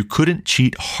 You couldn't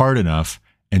cheat hard enough,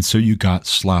 and so you got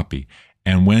sloppy.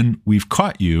 And when we've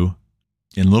caught you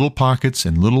in little pockets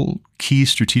and little key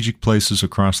strategic places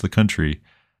across the country,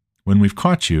 when we've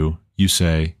caught you, you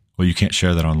say, well, you can't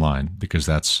share that online because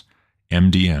that's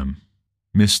MDM,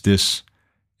 misdis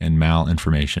and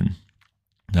malinformation.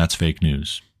 That's fake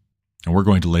news. And we're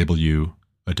going to label you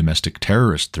a domestic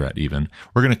terrorist threat even.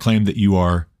 We're going to claim that you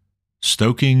are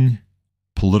stoking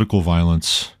political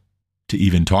violence to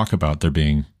even talk about there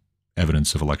being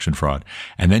evidence of election fraud.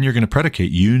 And then you're going to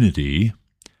predicate unity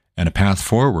and a path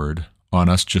forward on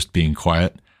us just being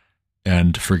quiet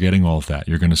and forgetting all of that.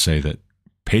 You're going to say that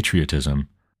patriotism,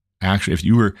 actually,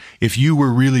 if you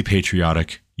were really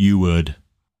patriotic, you would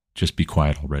just be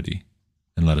quiet already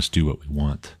and let us do what we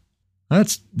want.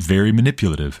 That's very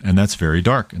manipulative, and that's very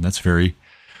dark, and that's very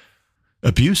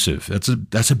abusive.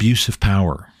 That's abusive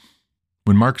power.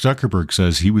 When Mark Zuckerberg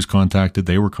says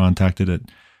they were contacted at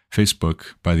Facebook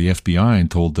by the FBI and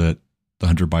told that the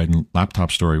Hunter Biden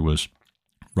laptop story was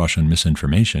Russian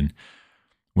misinformation,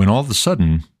 when all of a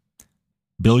sudden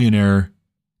billionaire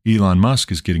Elon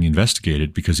Musk is getting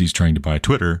investigated because he's trying to buy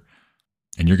Twitter,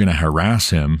 and you're going to harass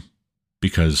him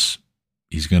because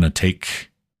he's going to take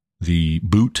the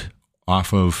boot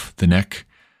off of the neck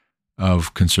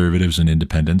of conservatives and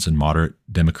independents and moderate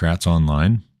Democrats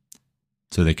online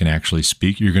so they can actually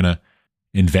speak. You're going to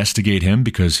investigate him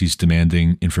because he's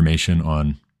demanding information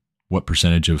on what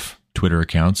percentage of Twitter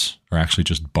accounts are actually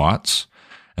just bots.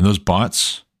 And those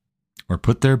bots or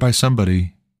put there by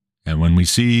somebody. And when we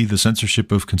see the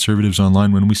censorship of conservatives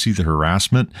online, when we see the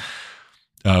harassment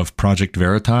of Project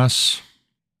Veritas,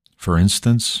 for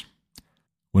instance,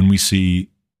 when we see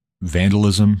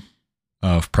vandalism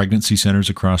of pregnancy centers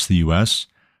across the U.S.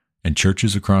 and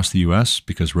churches across the U.S.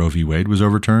 because Roe v. Wade was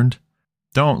overturned,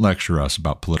 don't lecture us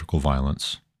about political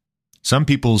violence. Some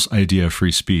people's idea of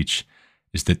free speech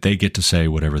is that they get to say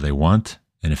whatever they want,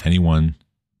 and if anyone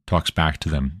talks back to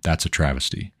them, that's a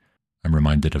travesty. I'm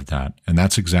reminded of that. And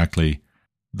that's exactly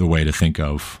the way to think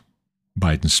of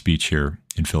Biden's speech here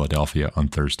in Philadelphia on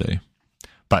Thursday.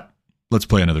 But let's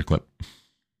play another clip.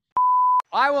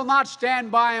 I will not stand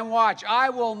by and watch.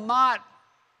 I will not,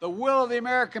 the will of the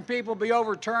American people, be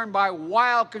overturned by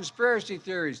wild conspiracy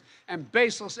theories and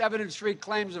baseless evidence-free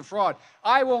claims of fraud.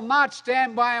 I will not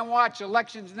stand by and watch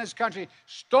elections in this country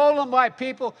stolen by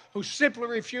people who simply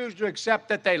refuse to accept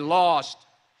that they lost.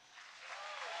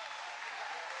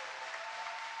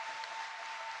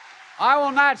 I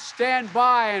will not stand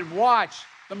by and watch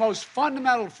the most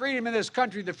fundamental freedom in this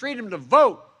country, the freedom to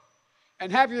vote,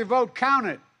 and have your vote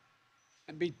counted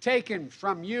and be taken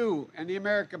from you and the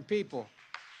American people.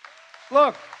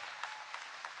 Look,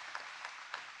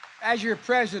 as your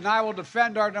president, I will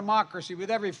defend our democracy with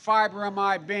every fiber of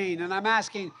my being, and I'm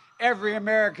asking every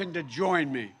American to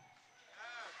join me.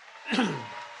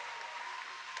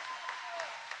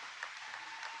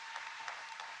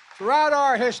 Throughout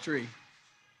our history,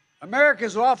 America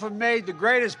has often made the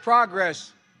greatest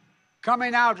progress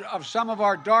coming out of some of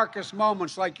our darkest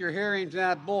moments, like you're hearing in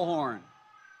that bullhorn.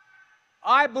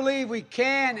 I believe we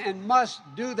can and must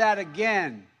do that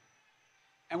again,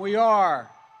 and we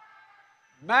are.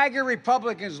 MAGA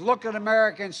Republicans look at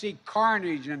America and see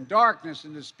carnage and darkness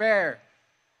and despair.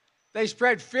 They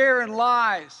spread fear and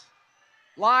lies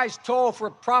told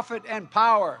for profit and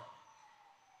power.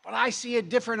 But I see a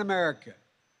different America.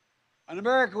 An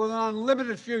America with an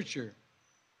unlimited future,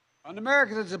 an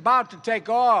America that's about to take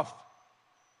off.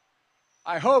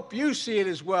 I hope you see it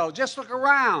as well. Just look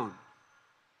around.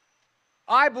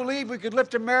 I believe we could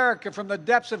lift America from the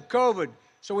depths of COVID.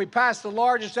 So we passed the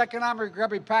largest economic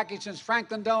recovery package since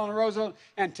Franklin Delano Roosevelt.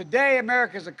 And today,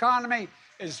 America's economy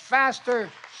is faster,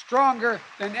 stronger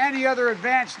than any other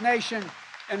advanced nation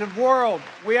in the world.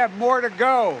 We have more to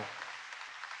go.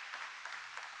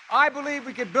 I believe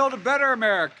we could build a better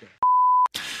America.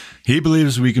 He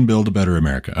believes we can build a better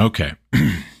America. Okay.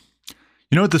 You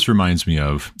know what this reminds me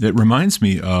of? It reminds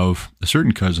me of a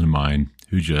certain cousin of mine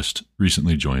who just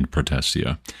recently joined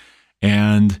Protestia.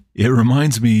 And it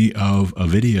reminds me of a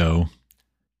video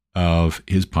of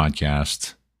his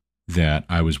podcast that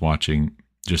I was watching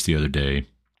just the other day.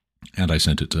 And I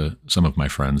sent it to some of my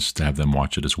friends to have them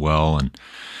watch it as well and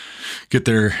get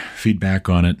their feedback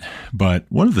on it. But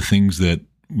one of the things that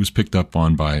was picked up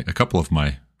on by a couple of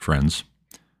my friends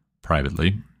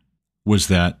privately was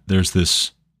that there's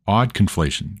this odd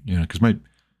conflation, because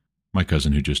my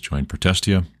cousin who just joined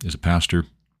Protestia is a pastor,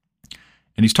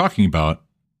 and he's talking about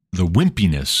the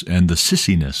wimpiness and the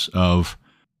sissiness of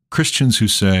Christians who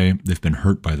say they've been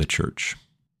hurt by the church.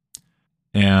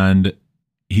 And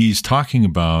he's talking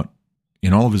about,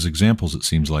 in all of his examples, it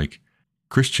seems like,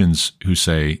 Christians who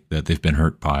say that they've been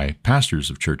hurt by pastors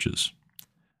of churches.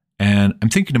 And I'm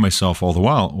thinking to myself all the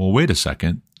while, well, wait a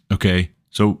second. Okay,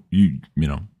 so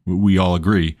we all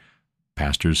agree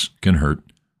pastors can hurt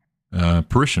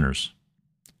parishioners.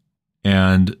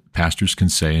 And pastors can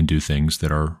say and do things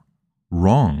that are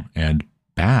wrong and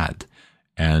bad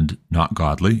and not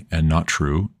godly and not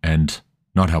true and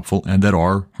not helpful and that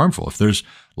are harmful. If there's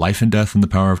life and death in the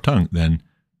power of tongue, then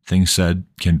things said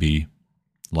can be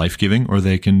life-giving or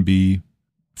they can be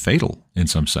fatal in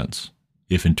some sense,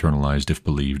 if internalized, if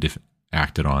believed, if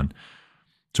acted on.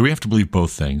 So we have to believe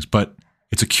both things. But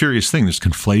it's a curious thing, this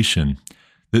conflation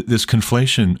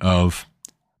of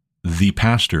the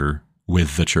pastor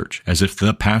with the church, as if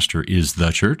the pastor is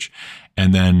the church,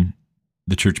 and then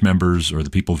the church members or the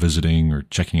people visiting or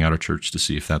checking out a church to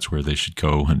see if that's where they should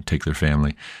go and take their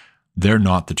family, they're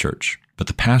not the church, but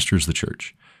the pastor is the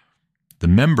church. The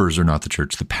members are not the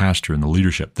church, the pastor and the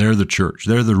leadership, they're the church.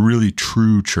 They're the really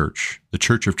true church, the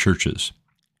church of churches.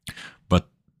 But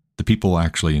the people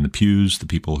actually in the pews, the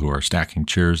people who are stacking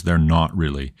chairs, they're not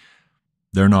really.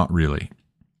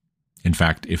 In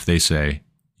fact, if they say,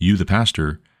 you, the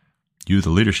pastor, you, the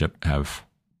leadership, have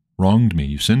wronged me,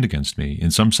 you've sinned against me,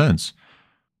 in some sense,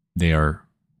 they are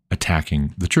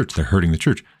attacking the church. They're hurting the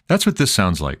church. That's what this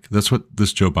sounds like. That's what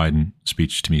this Joe Biden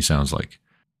speech to me sounds like.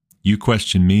 You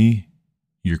question me,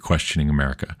 you're questioning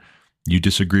America. You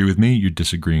disagree with me, you're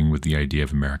disagreeing with the idea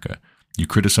of America. You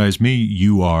criticize me,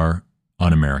 you are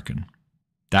un-American.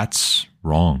 That's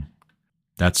wrong.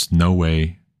 That's no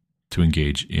way to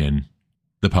engage in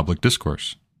the public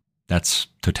discourse. That's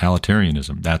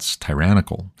totalitarianism. That's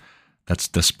tyrannical. That's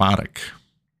despotic.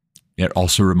 It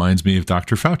also reminds me of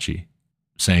Dr. Fauci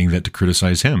saying that to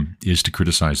criticize him is to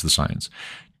criticize the science.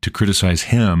 To criticize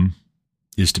him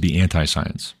is to be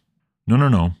anti-science.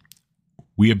 No.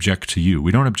 We object to you.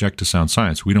 We don't object to sound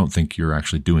science. We don't think you're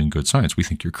actually doing good science. We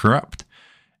think you're corrupt.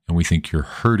 And we think you're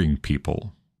hurting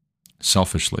people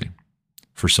selfishly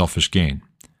for selfish gain.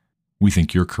 We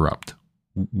think you're corrupt.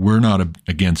 We're not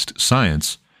against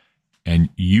science, and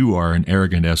you are an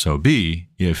arrogant SOB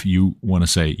if you want to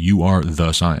say you are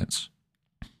the science.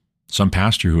 Some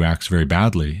pastor who acts very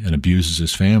badly and abuses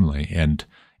his family and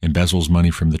embezzles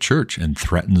money from the church and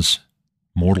threatens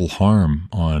mortal harm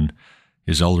on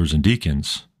his elders and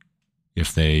deacons,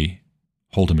 if they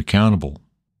hold him accountable,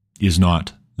 is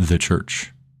not the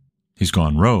church. He's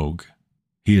gone rogue.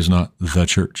 He is not the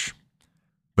church.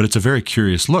 But it's a very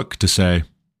curious look to say,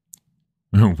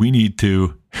 we need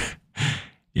to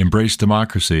embrace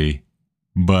democracy,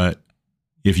 but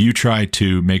if you try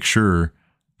to make sure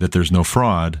that there's no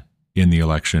fraud in the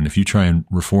election, if you try and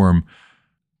reform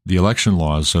the election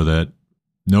laws so that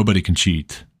nobody can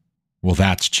cheat, well,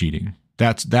 that's cheating.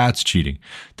 That's cheating.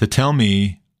 To tell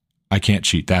me I can't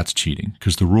cheat, that's cheating,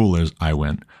 because the rule is I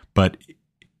win. But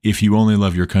if you only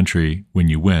love your country when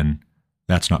you win,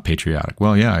 that's not patriotic.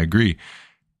 Well, yeah, I agree.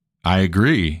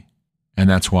 And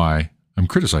that's why I'm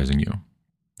criticizing you.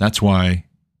 That's why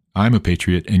I'm a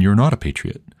patriot and you're not a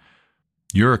patriot.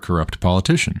 You're a corrupt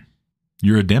politician.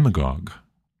 You're a demagogue.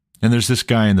 And there's this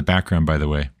guy in the background, by the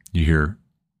way, you hear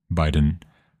Biden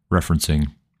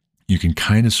referencing. You can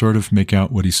kind of sort of make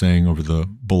out what he's saying over the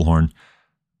bullhorn,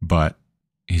 but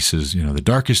he says, the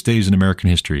darkest days in American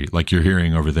history, like you're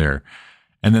hearing over there.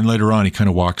 And then later on, he kind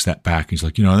of walks that back. He's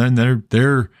like, then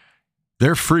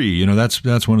they're free.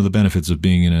 That's one of the benefits of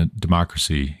being in a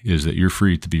democracy is that you're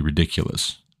free to be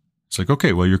ridiculous. It's like,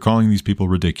 okay, well, you're calling these people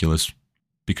ridiculous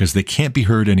because they can't be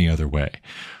heard any other way.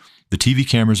 The TV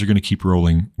cameras are going to keep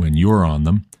rolling when you're on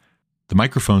them. The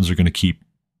microphones are going to keep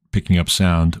picking up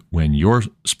sound when you're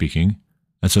speaking.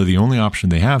 And so the only option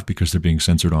they have, because they're being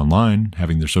censored online,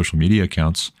 having their social media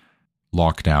accounts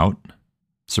locked out,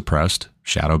 suppressed,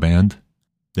 shadow banned,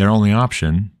 their only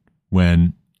option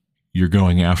when you're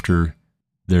going after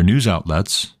their news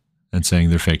outlets and saying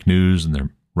they're fake news and they're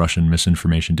Russian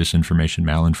misinformation, disinformation,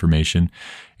 malinformation,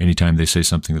 anytime they say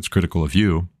something that's critical of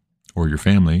you or your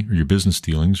family or your business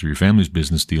dealings or your family's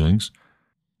business dealings,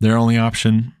 their only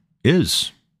option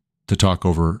is to talk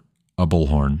over a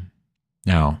bullhorn.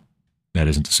 Now, that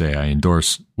isn't to say I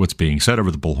endorse what's being said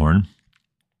over the bullhorn.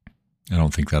 I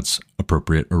don't think that's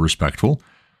appropriate or respectful.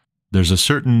 There's a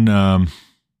certain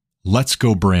let's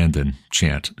go Brandon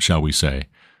chant, shall we say,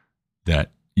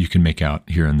 that you can make out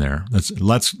here and there.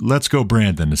 Let's go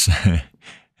Brandon.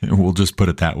 We'll just put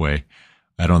it that way.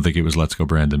 I don't think it was let's go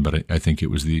Brandon, but I think it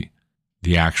was the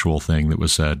actual thing that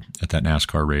was said at that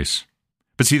NASCAR race.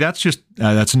 But see, that's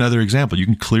another example. You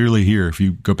can clearly hear, if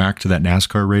you go back to that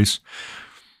NASCAR race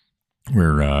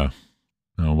where,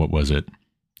 what was it?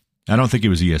 I don't think it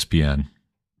was ESPN.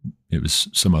 It was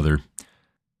some other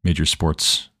major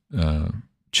sports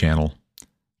channel.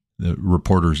 The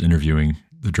reporters interviewing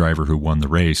the driver who won the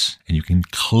race, and you can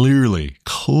clearly,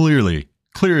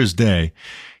 clear as day,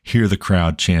 hear the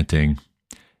crowd chanting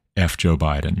F Joe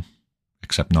Biden,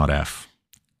 except not F.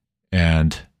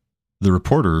 And the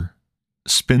reporter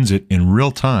spins it in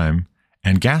real time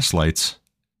and gaslights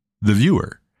the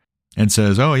viewer and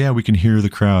says, oh yeah, we can hear the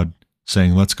crowd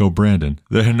saying, let's go Brandon.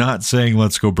 They're not saying,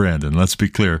 let's go Brandon. Let's be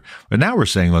clear. But now we're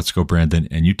saying, let's go Brandon,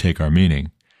 and you take our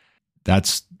meaning.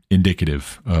 That's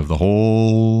indicative of the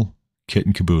whole kit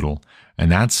and caboodle.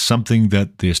 And that's something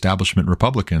that the establishment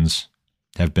Republicans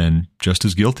have been just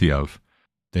as guilty of.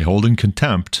 They hold in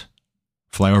contempt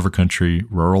flyover country,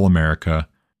 rural America,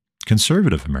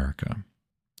 conservative America.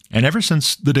 And ever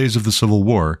since the days of the Civil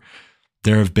War,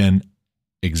 there have been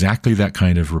exactly that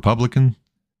kind of Republican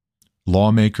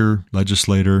lawmaker,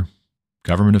 legislator,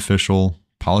 government official,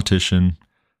 politician,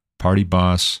 party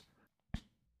boss.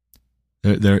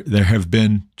 There have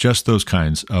been just those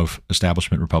kinds of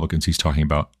establishment Republicans he's talking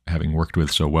about, having worked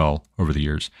with so well over the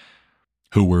years,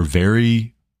 who were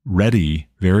very ready,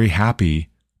 very happy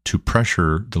to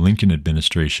pressure the Lincoln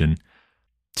administration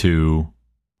to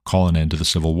call an end to the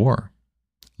Civil War.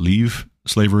 Leave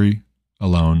slavery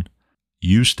alone.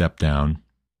 You step down.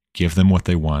 Give them what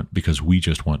they want because we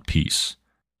just want peace.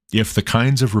 If the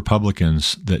kinds of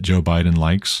Republicans that Joe Biden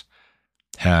likes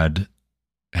had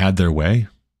their way,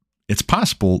 it's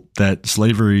possible that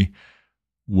slavery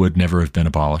would never have been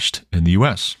abolished in the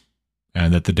U.S.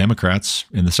 and that the Democrats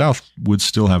in the South would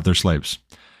still have their slaves.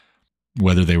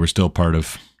 Whether they were still part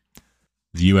of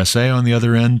the USA on the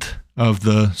other end of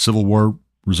the Civil War,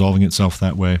 resolving itself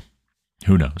that way,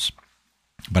 who knows?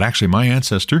 But actually, my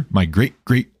ancestor, my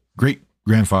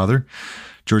great-great-great-grandfather,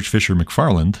 George Fisher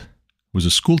McFarland, was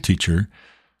a school teacher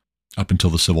up until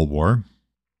the Civil War.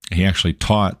 He actually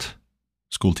taught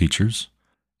school teachers,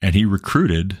 and he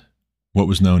recruited what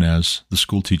was known as the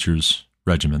School Teachers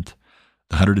Regiment.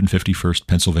 The 151st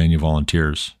Pennsylvania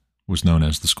Volunteers was known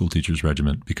as the School Teachers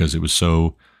Regiment because it was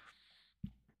so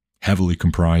heavily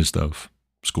comprised of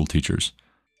school teachers.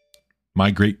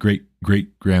 My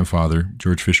great-great-great-grandfather,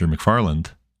 George Fisher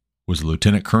McFarland, was a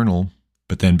lieutenant colonel,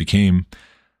 but then became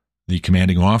the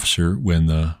commanding officer when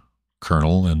the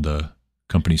colonel and the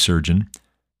company surgeon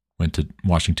went to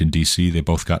Washington, D.C. They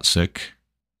both got sick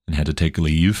and had to take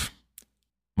leave.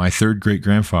 My third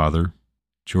great-grandfather,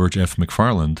 George F.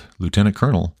 McFarland, lieutenant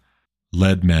colonel,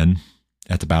 led men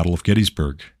at the Battle of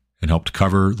Gettysburg and helped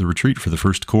cover the retreat for the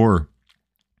First Corps.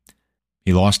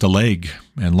 He lost a leg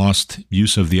and lost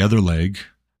use of the other leg,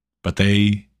 but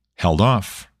they held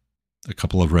off a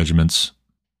couple of regiments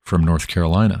from North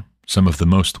Carolina, some of the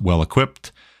most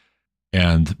well-equipped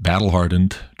and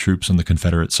battle-hardened troops on the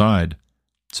Confederate side,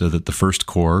 so that the First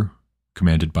Corps,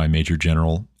 commanded by Major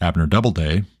General Abner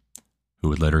Doubleday, who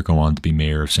would later go on to be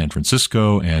mayor of San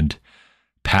Francisco and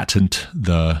patent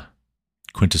the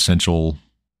quintessential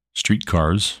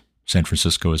streetcars San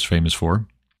Francisco is famous for,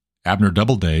 Abner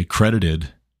Doubleday credited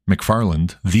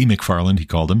McFarland, the McFarland he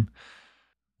called him,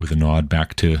 with a nod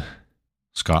back to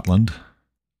Scotland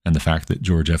and the fact that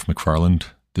George F. McFarland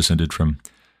descended from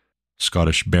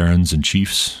Scottish barons and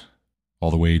chiefs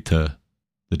all the way to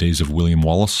the days of William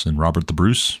Wallace and Robert the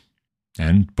Bruce.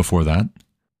 And before that,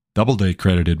 Doubleday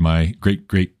credited my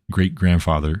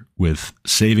great-great-great-grandfather with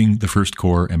saving the First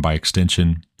Corps and by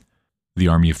extension, the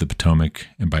Army of the Potomac,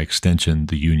 and by extension,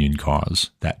 the Union cause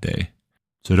that day.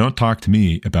 So don't talk to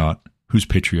me about who's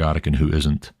patriotic and who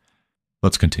isn't.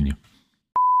 Let's continue.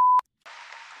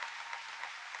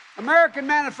 American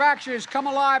manufacturers come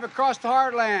alive across the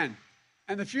heartland,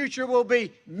 and the future will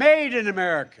be made in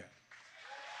America.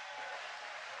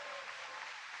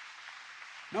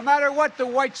 No matter what the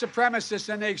white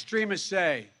supremacists and the extremists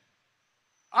say,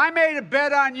 I made a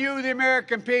bet on you, the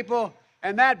American people,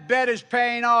 and that bet is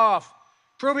paying off,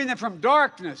 proving that from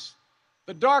darkness,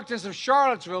 the darkness of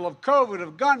Charlottesville, of COVID,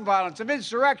 of gun violence, of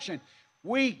insurrection,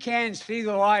 we can see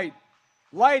the light.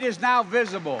 Light is now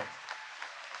visible.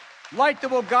 Light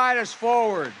that will guide us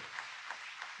forward,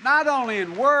 not only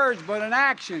in words, but in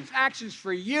actions. Actions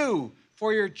for you,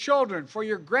 for your children, for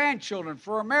your grandchildren,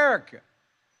 for America.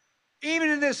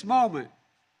 Even in this moment,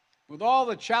 with all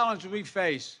the challenges we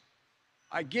face,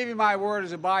 I give you my word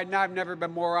as a Biden, I've never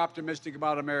been more optimistic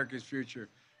about America's future.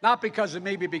 Not because of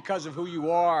me, but because of who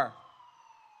you are.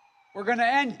 We're going to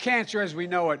end cancer as we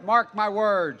know it. Mark my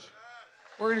words.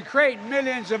 We're going to create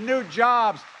millions of new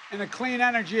jobs in a clean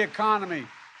energy economy.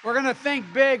 We're going to think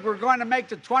big. We're going to make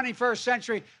the 21st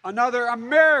century another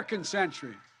American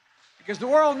century because the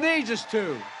world needs us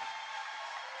to.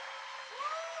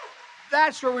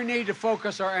 That's where we need to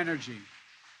focus our energy.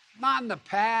 Not in the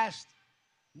past,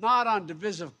 not on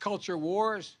divisive culture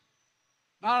wars,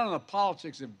 not on the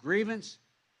politics of grievance,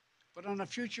 but on a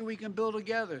future we can build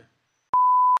together.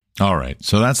 All right,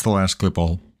 so that's the last clip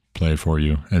I'll play for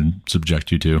you and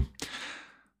subject you to.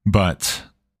 But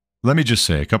let me just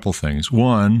say a couple things.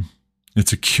 One,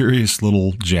 it's a curious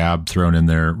little jab thrown in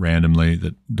there randomly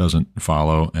that doesn't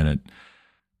follow, and it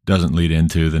doesn't lead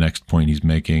into the next point he's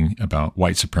making about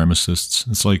white supremacists.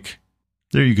 It's like,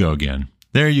 there you go again.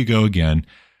 There you go again.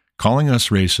 Calling us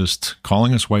racist,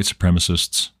 calling us white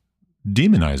supremacists,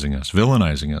 demonizing us,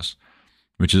 villainizing us,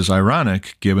 which is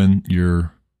ironic given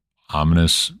your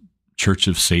ominous Church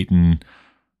of Satan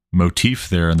motif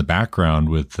there in the background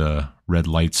with red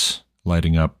lights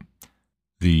lighting up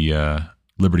the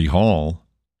Liberty Hall.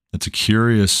 It's a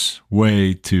curious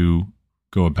way to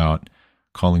go about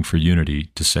calling for unity,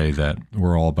 to say that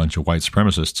we're all a bunch of white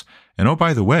supremacists. And oh,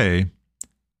 by the way,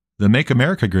 the Make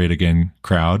America Great Again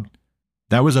crowd,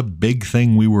 that was a big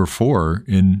thing we were for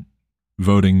in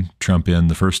voting Trump in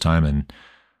the first time. And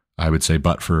I would say,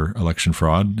 but for election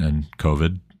fraud and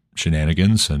COVID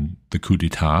shenanigans and the coup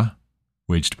d'etat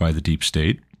waged by the deep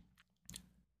state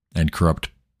and corrupt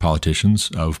politicians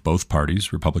of both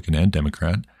parties, Republican and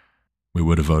Democrat, we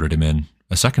would have voted him in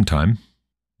a second time.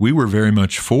 We were very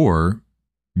much for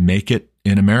make it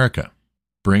in America,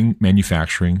 bring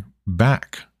manufacturing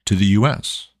back to the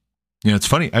U.S. You know, it's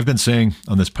funny. I've been saying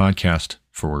on this podcast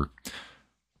for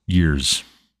years,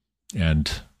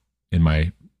 and in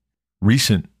my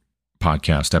recent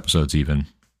podcast episodes even,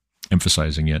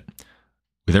 emphasizing it.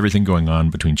 With everything going on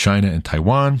between China and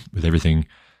Taiwan, with everything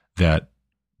that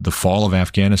the fall of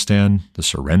Afghanistan, the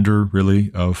surrender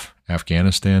really of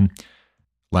Afghanistan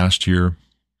last year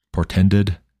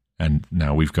portended, and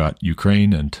now we've got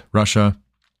Ukraine and Russia,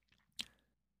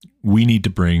 we need to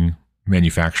bring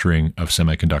manufacturing of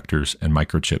semiconductors and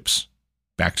microchips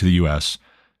back to the U.S.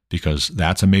 because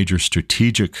that's a major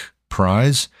strategic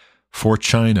prize for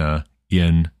China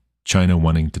in China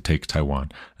wanting to take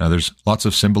Taiwan. Now, there's lots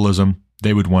of symbolism.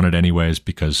 They would want it anyways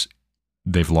because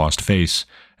they've lost face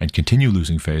and continue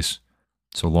losing face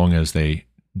so long as they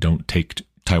don't take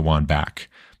Taiwan back.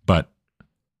 But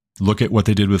look at what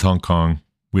they did with Hong Kong.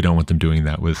 We don't want them doing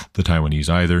that with the Taiwanese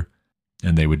either.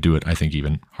 And they would do it, I think,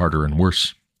 even harder and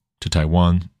worse to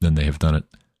Taiwan than they have done it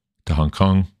to Hong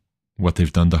Kong, what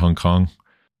they've done to Hong Kong.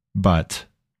 But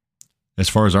as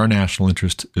far as our national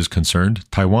interest is concerned,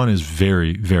 Taiwan is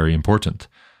very, very important.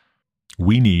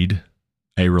 We need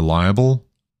a reliable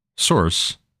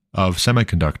source of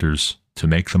semiconductors to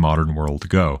make the modern world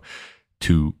go,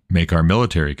 to make our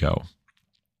military go.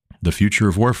 The future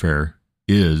of warfare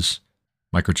is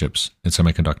microchips and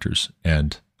semiconductors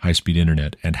and high-speed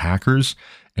internet, and hackers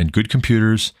and good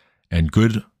computers and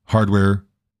good hardware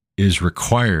is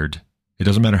required. It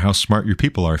doesn't matter how smart your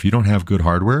people are. If you don't have good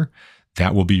hardware,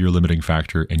 that will be your limiting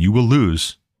factor, and you will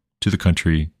lose to the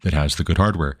country that has the good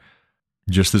hardware.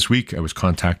 Just this week, I was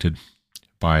contacted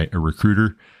by a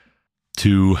recruiter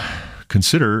to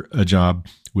consider a job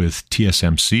with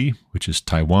TSMC, which is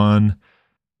Taiwan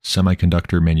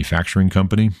Semiconductor Manufacturing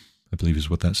Company, I believe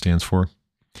is what that stands for.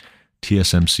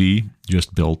 TSMC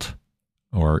just built,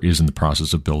 or is in the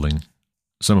process of building,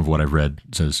 some of what I've read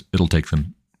says it'll take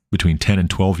them between 10 and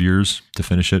 12 years to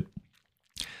finish it.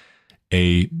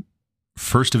 A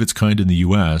first of its kind in the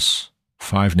US,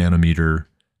 5 nanometer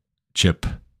chip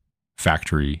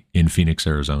factory in Phoenix,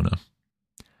 Arizona.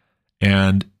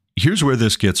 And here's where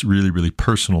this gets really, really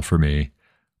personal for me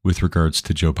with regards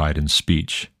to Joe Biden's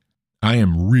speech. I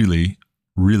am really,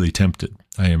 really tempted.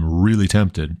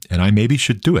 And I maybe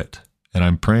should do it. And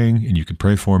I'm praying, and you can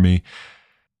pray for me.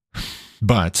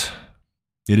 But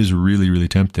it is really, really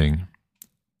tempting.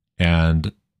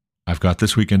 And I've got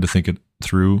this weekend to think it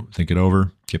through, think it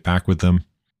over, get back with them.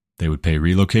 They would pay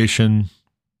relocation.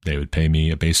 They would pay me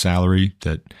a base salary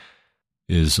that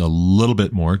is a little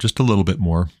bit more, just a little bit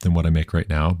more than what I make right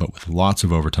now, but with lots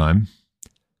of overtime.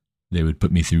 They would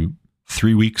put me through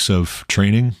 3 weeks of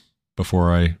training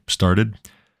before I started.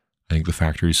 I think the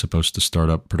factory is supposed to start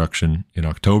up production in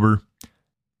October,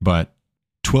 but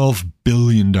 $12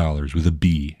 billion with a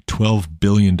B, $12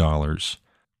 billion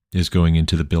is going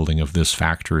into the building of this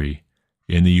factory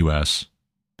in the U.S.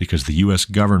 because the U.S.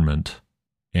 government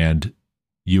and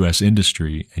U.S.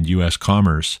 industry and U.S.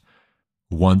 commerce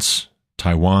wants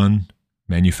Taiwan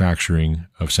manufacturing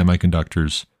of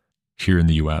semiconductors here in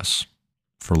the U.S.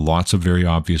 for lots of very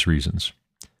obvious reasons,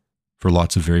 for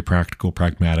lots of very practical,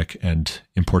 pragmatic, and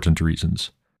important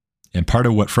reasons. And part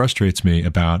of what frustrates me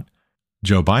about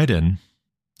Joe Biden,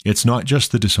 it's not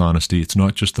just the dishonesty, it's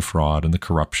not just the fraud and the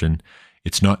corruption,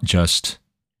 it's not just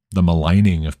the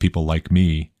maligning of people like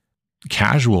me,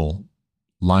 casual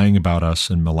lying about us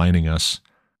and maligning us.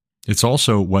 It's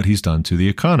also what he's done to the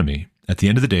economy. At the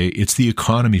end of the day, it's the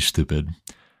economy, stupid,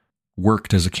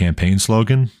 worked as a campaign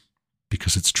slogan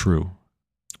because it's true.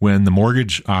 When the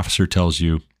mortgage officer tells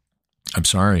you, I'm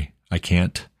sorry, I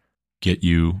can't get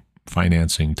you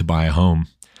financing to buy a home,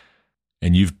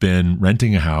 and you've been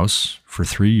renting a house for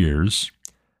 3 years,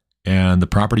 and the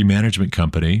property management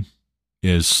company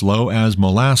is slow as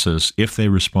molasses, if they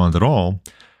respond at all,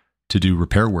 to do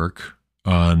repair work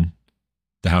on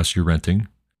the house you're renting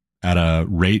at a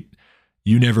rate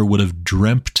you never would have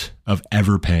dreamt of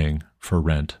ever paying for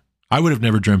rent. I would have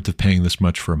never dreamt of paying this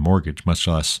much for a mortgage, much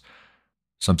less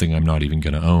something I'm not even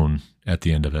going to own at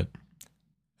the end of it.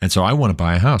 And so I want to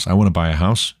buy a house. I want to buy a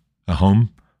house, a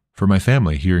home for my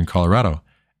family here in Colorado.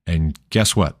 And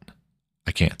guess what?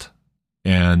 I can't.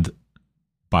 And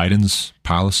Biden's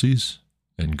policies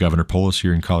and Governor Polis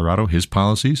here in Colorado, his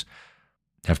policies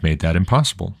have made that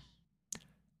impossible.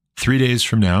 3 days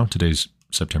from now, today's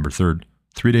September 3rd,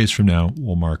 3 days from now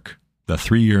will mark the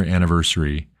 3-year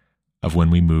anniversary of when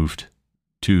we moved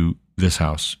to this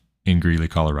house in Greeley,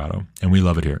 Colorado. And we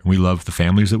love it here. We love the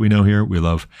families that we know here. We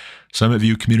love Summit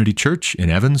View Community Church in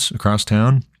Evans across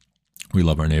town. We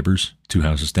love our neighbors 2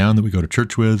 houses down that we go to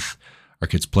church with, our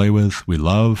kids play with. We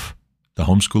love the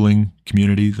homeschooling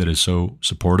community that is so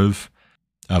supportive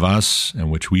of us and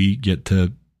which we get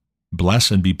to bless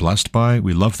and be blessed by.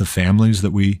 We love the families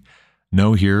that we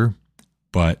know here,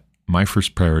 but my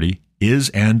first priority is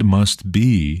and must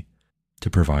be to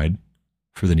provide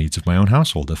for the needs of my own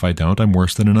household. If I don't, I'm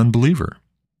worse than an unbeliever.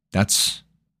 That's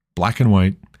black and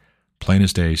white, plain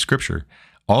as day scripture.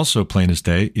 Also plain as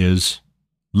day is,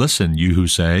 listen, you who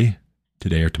say,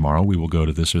 today or tomorrow we will go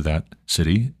to this or that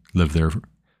city, live there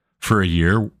for a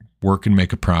year, work and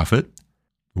make a profit.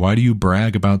 Why do you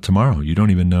brag about tomorrow? You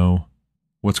don't even know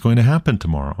what's going to happen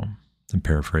tomorrow. I'm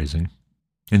paraphrasing.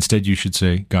 Instead, you should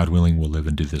say, God willing, we'll live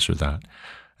and do this or that.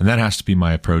 And that has to be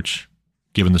my approach,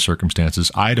 given the circumstances.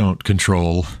 I don't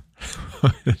control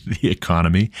the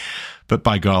economy, but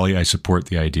by golly, I support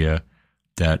the idea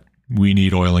that we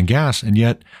need oil and gas. And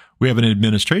yet we have an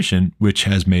administration which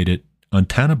has made it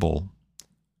untenable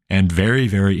and very,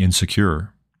 very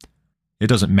insecure. It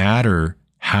doesn't matter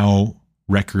how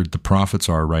record the profits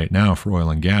are right now for oil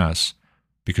and gas,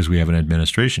 because we have an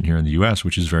administration here in the U.S.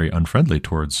 which is very unfriendly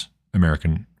towards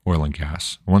American oil and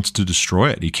gas, wants to destroy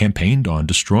it. He campaigned on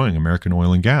destroying American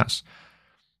oil and gas,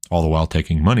 all the while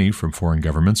taking money from foreign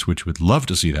governments, which would love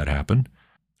to see that happen,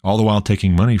 all the while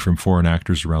taking money from foreign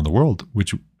actors around the world,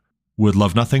 which would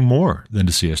love nothing more than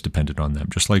to see us dependent on them,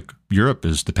 just like Europe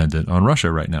is dependent on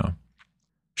Russia right now.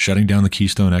 Shutting down the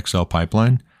Keystone XL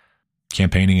pipeline,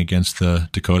 campaigning against the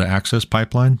Dakota Access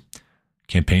pipeline,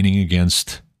 campaigning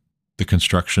against the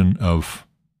construction of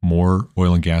more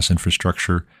oil and gas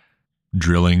infrastructure,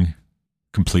 drilling,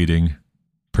 completing,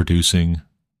 producing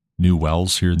new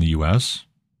wells here in the U.S.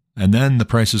 And then the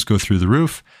prices go through the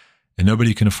roof and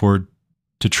nobody can afford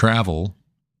to travel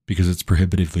because it's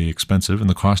prohibitively expensive and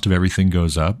the cost of everything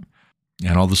goes up.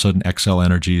 And all of a sudden, Xcel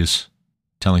Energy is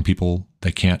telling people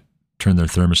they can't turn their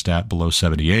thermostat below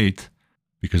 78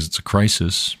 because it's a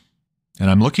crisis. And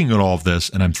I'm looking at all of this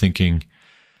and I'm thinking,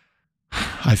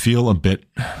 I feel a bit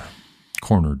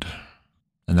cornered.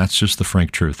 And that's just the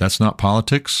frank truth. That's not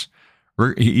politics.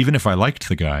 Or even if I liked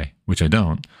the guy, which I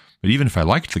don't, but even if I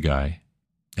liked the guy,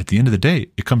 at the end of the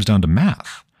day, it comes down to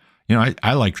math. You know,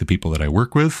 I like the people that I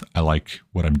work with. I like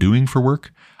what I'm doing for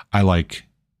work. I like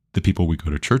the people we go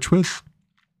to church with.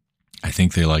 I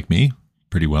think they like me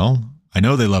pretty well. I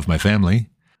know they love my family.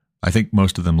 I think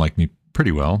most of them like me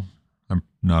pretty well. I'm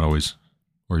not always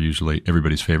or usually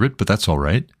everybody's favorite, but that's all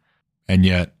right. And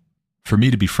yet, for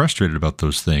me to be frustrated about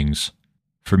those things,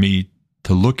 for me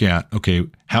to look at, okay,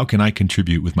 how can I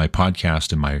contribute with my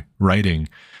podcast and my writing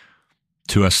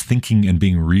to us thinking and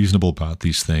being reasonable about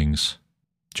these things?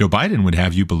 Joe Biden would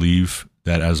have you believe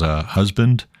that as a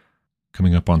husband,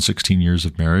 coming up on 16 years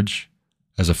of marriage,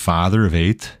 as a father of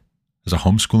 8, as a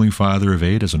homeschooling father of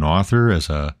 8, as an author, as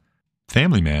a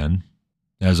family man,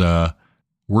 as a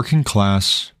working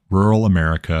class, rural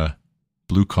America,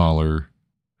 blue collar,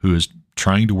 who is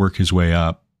trying to work his way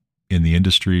up in the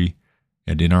industry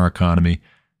and in our economy,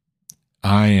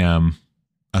 I am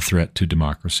a threat to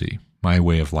democracy. My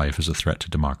way of life is a threat to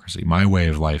democracy. My way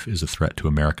of life is a threat to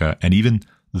America and even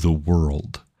the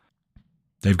world.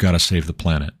 They've got to save the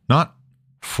planet, not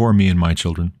for me and my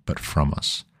children, but from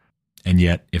us. And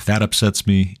yet, if that upsets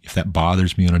me, if that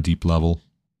bothers me on a deep level,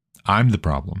 I'm the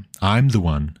problem. I'm the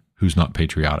one who's not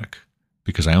patriotic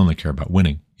because I only care about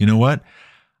winning. You know what?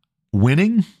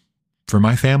 Winning for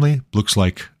my family looks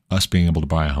like us being able to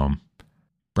buy a home.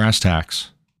 Brass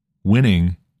tacks.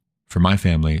 Winning for my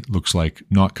family looks like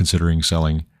not considering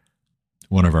selling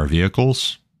one of our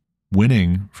vehicles.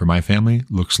 Winning for my family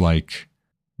looks like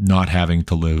not having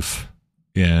to live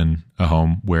in a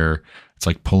home where it's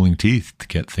like pulling teeth to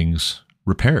get things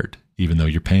repaired, even though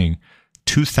you're paying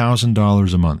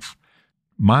 $2,000 a month.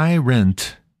 My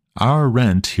rent, our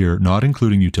rent here, not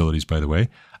including utilities, by the way,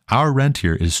 our rent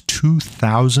here is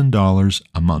 $2,000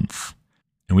 a month.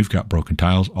 And we've got broken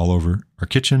tiles all over our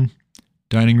kitchen,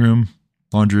 dining room,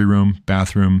 laundry room,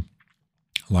 bathroom,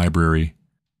 library,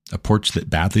 a porch that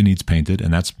badly needs painted,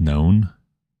 and that's known,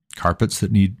 carpets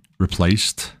that need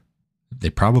replaced. They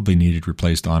probably needed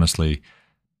replaced, honestly,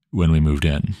 when we moved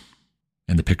in.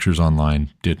 And the pictures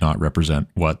online did not represent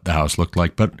what the house looked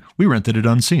like, but we rented it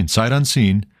unseen, sight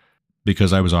unseen,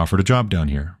 because I was offered a job down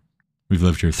here. We've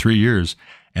lived here 3 years,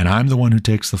 and I'm the one who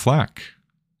takes the flack.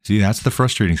 See, that's the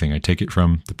frustrating thing. I take it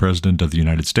from the President of the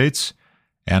United States,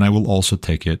 and I will also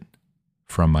take it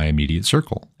from my immediate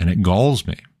circle. And it galls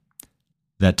me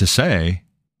that to say,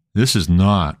 this is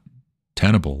not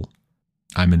tenable,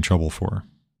 I'm in trouble for.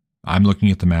 I'm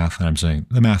looking at the math and I'm saying,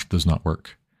 the math does not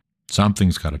work.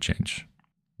 Something's got to change.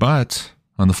 But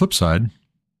on the flip side,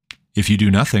 if you do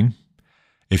nothing,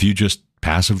 if you just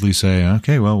passively say,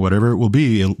 okay, well, whatever it will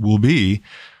be,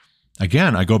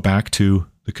 again, I go back to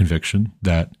the conviction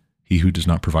that he who does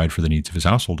not provide for the needs of his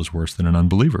household is worse than an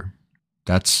unbeliever.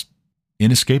 That's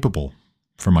inescapable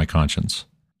from my conscience.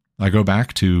 I go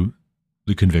back to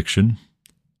the conviction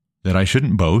that I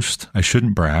shouldn't boast, I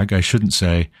shouldn't brag, I shouldn't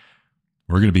say,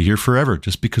 we're going to be here forever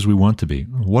just because we want to be.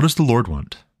 What does the Lord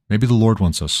want? Maybe the Lord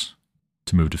wants us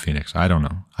to move to Phoenix. I don't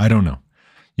know.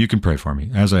 You can pray for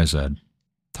me. As I said,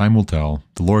 time will tell.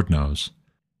 The Lord knows.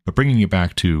 But bringing it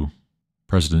back to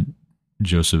President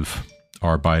Joseph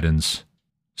R. Biden's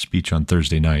speech on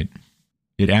Thursday night,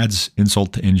 it adds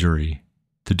insult to injury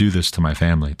to do this to my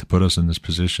family, to put us in this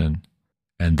position,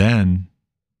 and then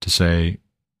to say,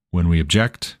 when we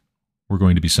object, we're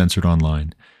going to be censored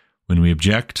online. When we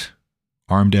object,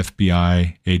 armed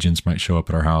FBI agents might show up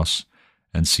at our house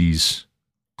and seize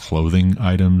clothing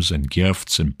items and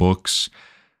gifts and books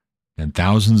and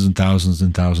thousands and thousands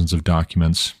and thousands of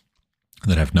documents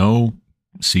that have no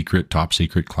secret, top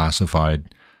secret,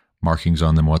 classified markings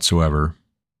on them whatsoever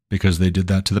because they did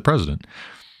that to the president.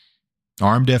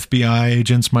 Armed FBI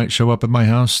agents might show up at my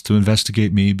house to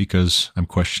investigate me because I'm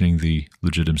questioning the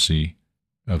legitimacy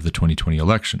of the 2020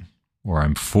 election, or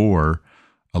I'm for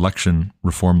election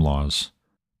reform laws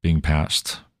being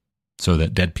passed so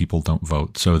that dead people don't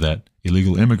vote, so that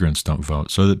illegal immigrants don't vote,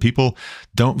 so that people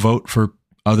don't vote for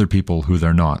other people who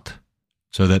they're not,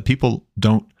 so that people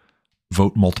don't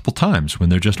vote multiple times when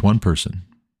they're just one person.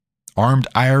 Armed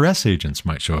IRS agents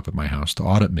might show up at my house to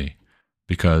audit me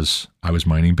because I was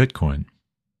mining Bitcoin,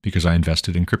 because I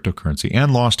invested in cryptocurrency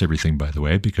and lost everything, by the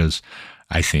way, because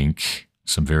I think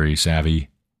some very savvy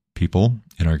people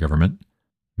in our government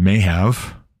may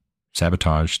have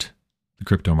sabotaged the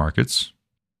crypto markets,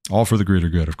 all for the greater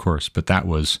good, of course. But that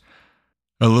was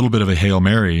a little bit of a Hail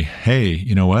Mary. Hey,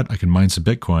 you know what? I can mine some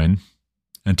Bitcoin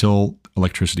until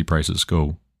electricity prices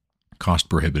go cost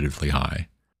prohibitively high.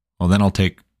 Well, then I'll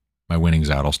take my winnings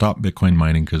out. I'll stop Bitcoin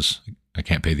mining because I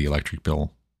can't pay the electric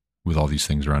bill with all these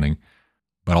things running.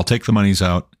 But I'll take the monies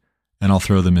out and I'll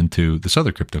throw them into this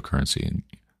other cryptocurrency. And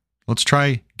let's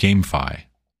try GameFi,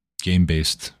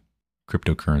 game-based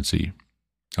cryptocurrency.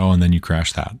 Oh, and then you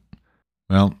crash that.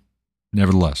 Well,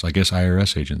 nevertheless, I guess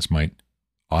IRS agents might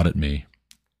audit me.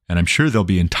 And I'm sure they'll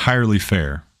be entirely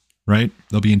fair, right?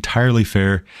 They'll be entirely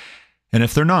fair. And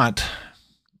if they're not,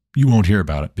 you won't hear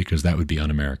about it because that would be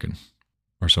un-American.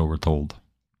 Or so we're told.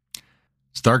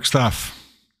 It's dark stuff.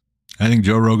 I think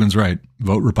Joe Rogan's right.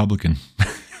 Vote Republican.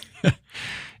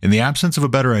 In the absence of a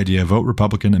better idea, vote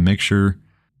Republican and make sure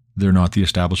they're not the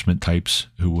establishment types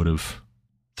who would have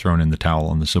thrown in the towel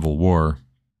on the Civil War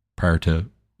prior to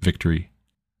victory.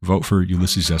 Vote for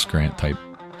Ulysses S. Grant type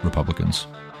Republicans.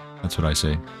 That's what I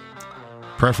say.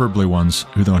 Preferably ones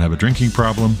who don't have a drinking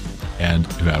problem and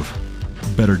who have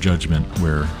better judgment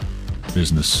where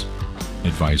business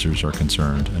advisors are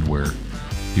concerned and where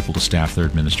people to staff their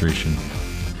administration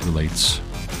relates.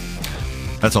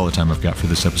 That's all the time I've got for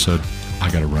this episode. I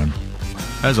gotta run.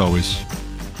 As always,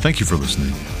 thank you for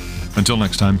listening. Until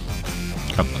next time,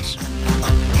 God bless.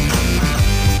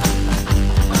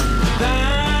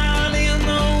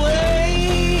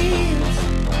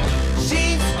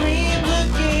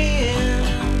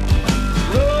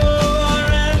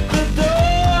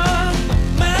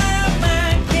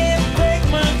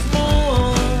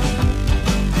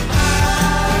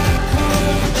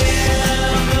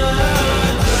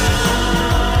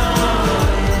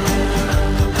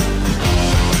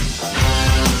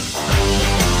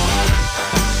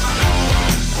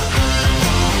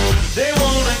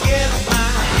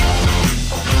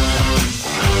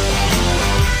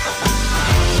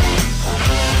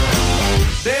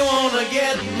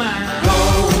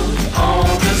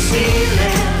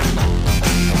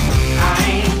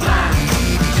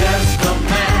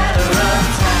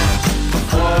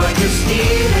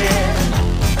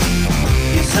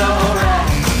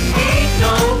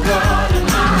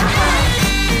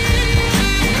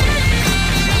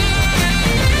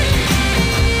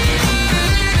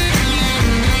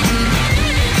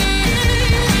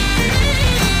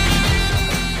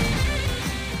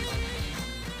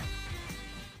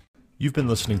 You've been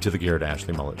listening to The Garrett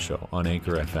Ashley Mullet Show on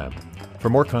Anchor FM. For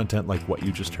more content like what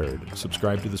you just heard,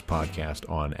 subscribe to this podcast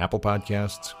on Apple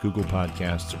Podcasts, Google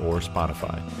Podcasts, or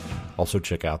Spotify. Also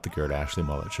check out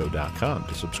thegarrettashleymulletshow.com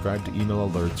to subscribe to email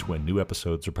alerts when new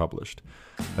episodes are published.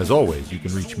 As always, you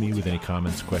can reach me with any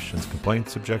comments, questions,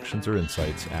 complaints, objections, or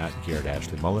insights at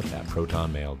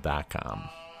GarrettAshleyMullet@protonmail.com.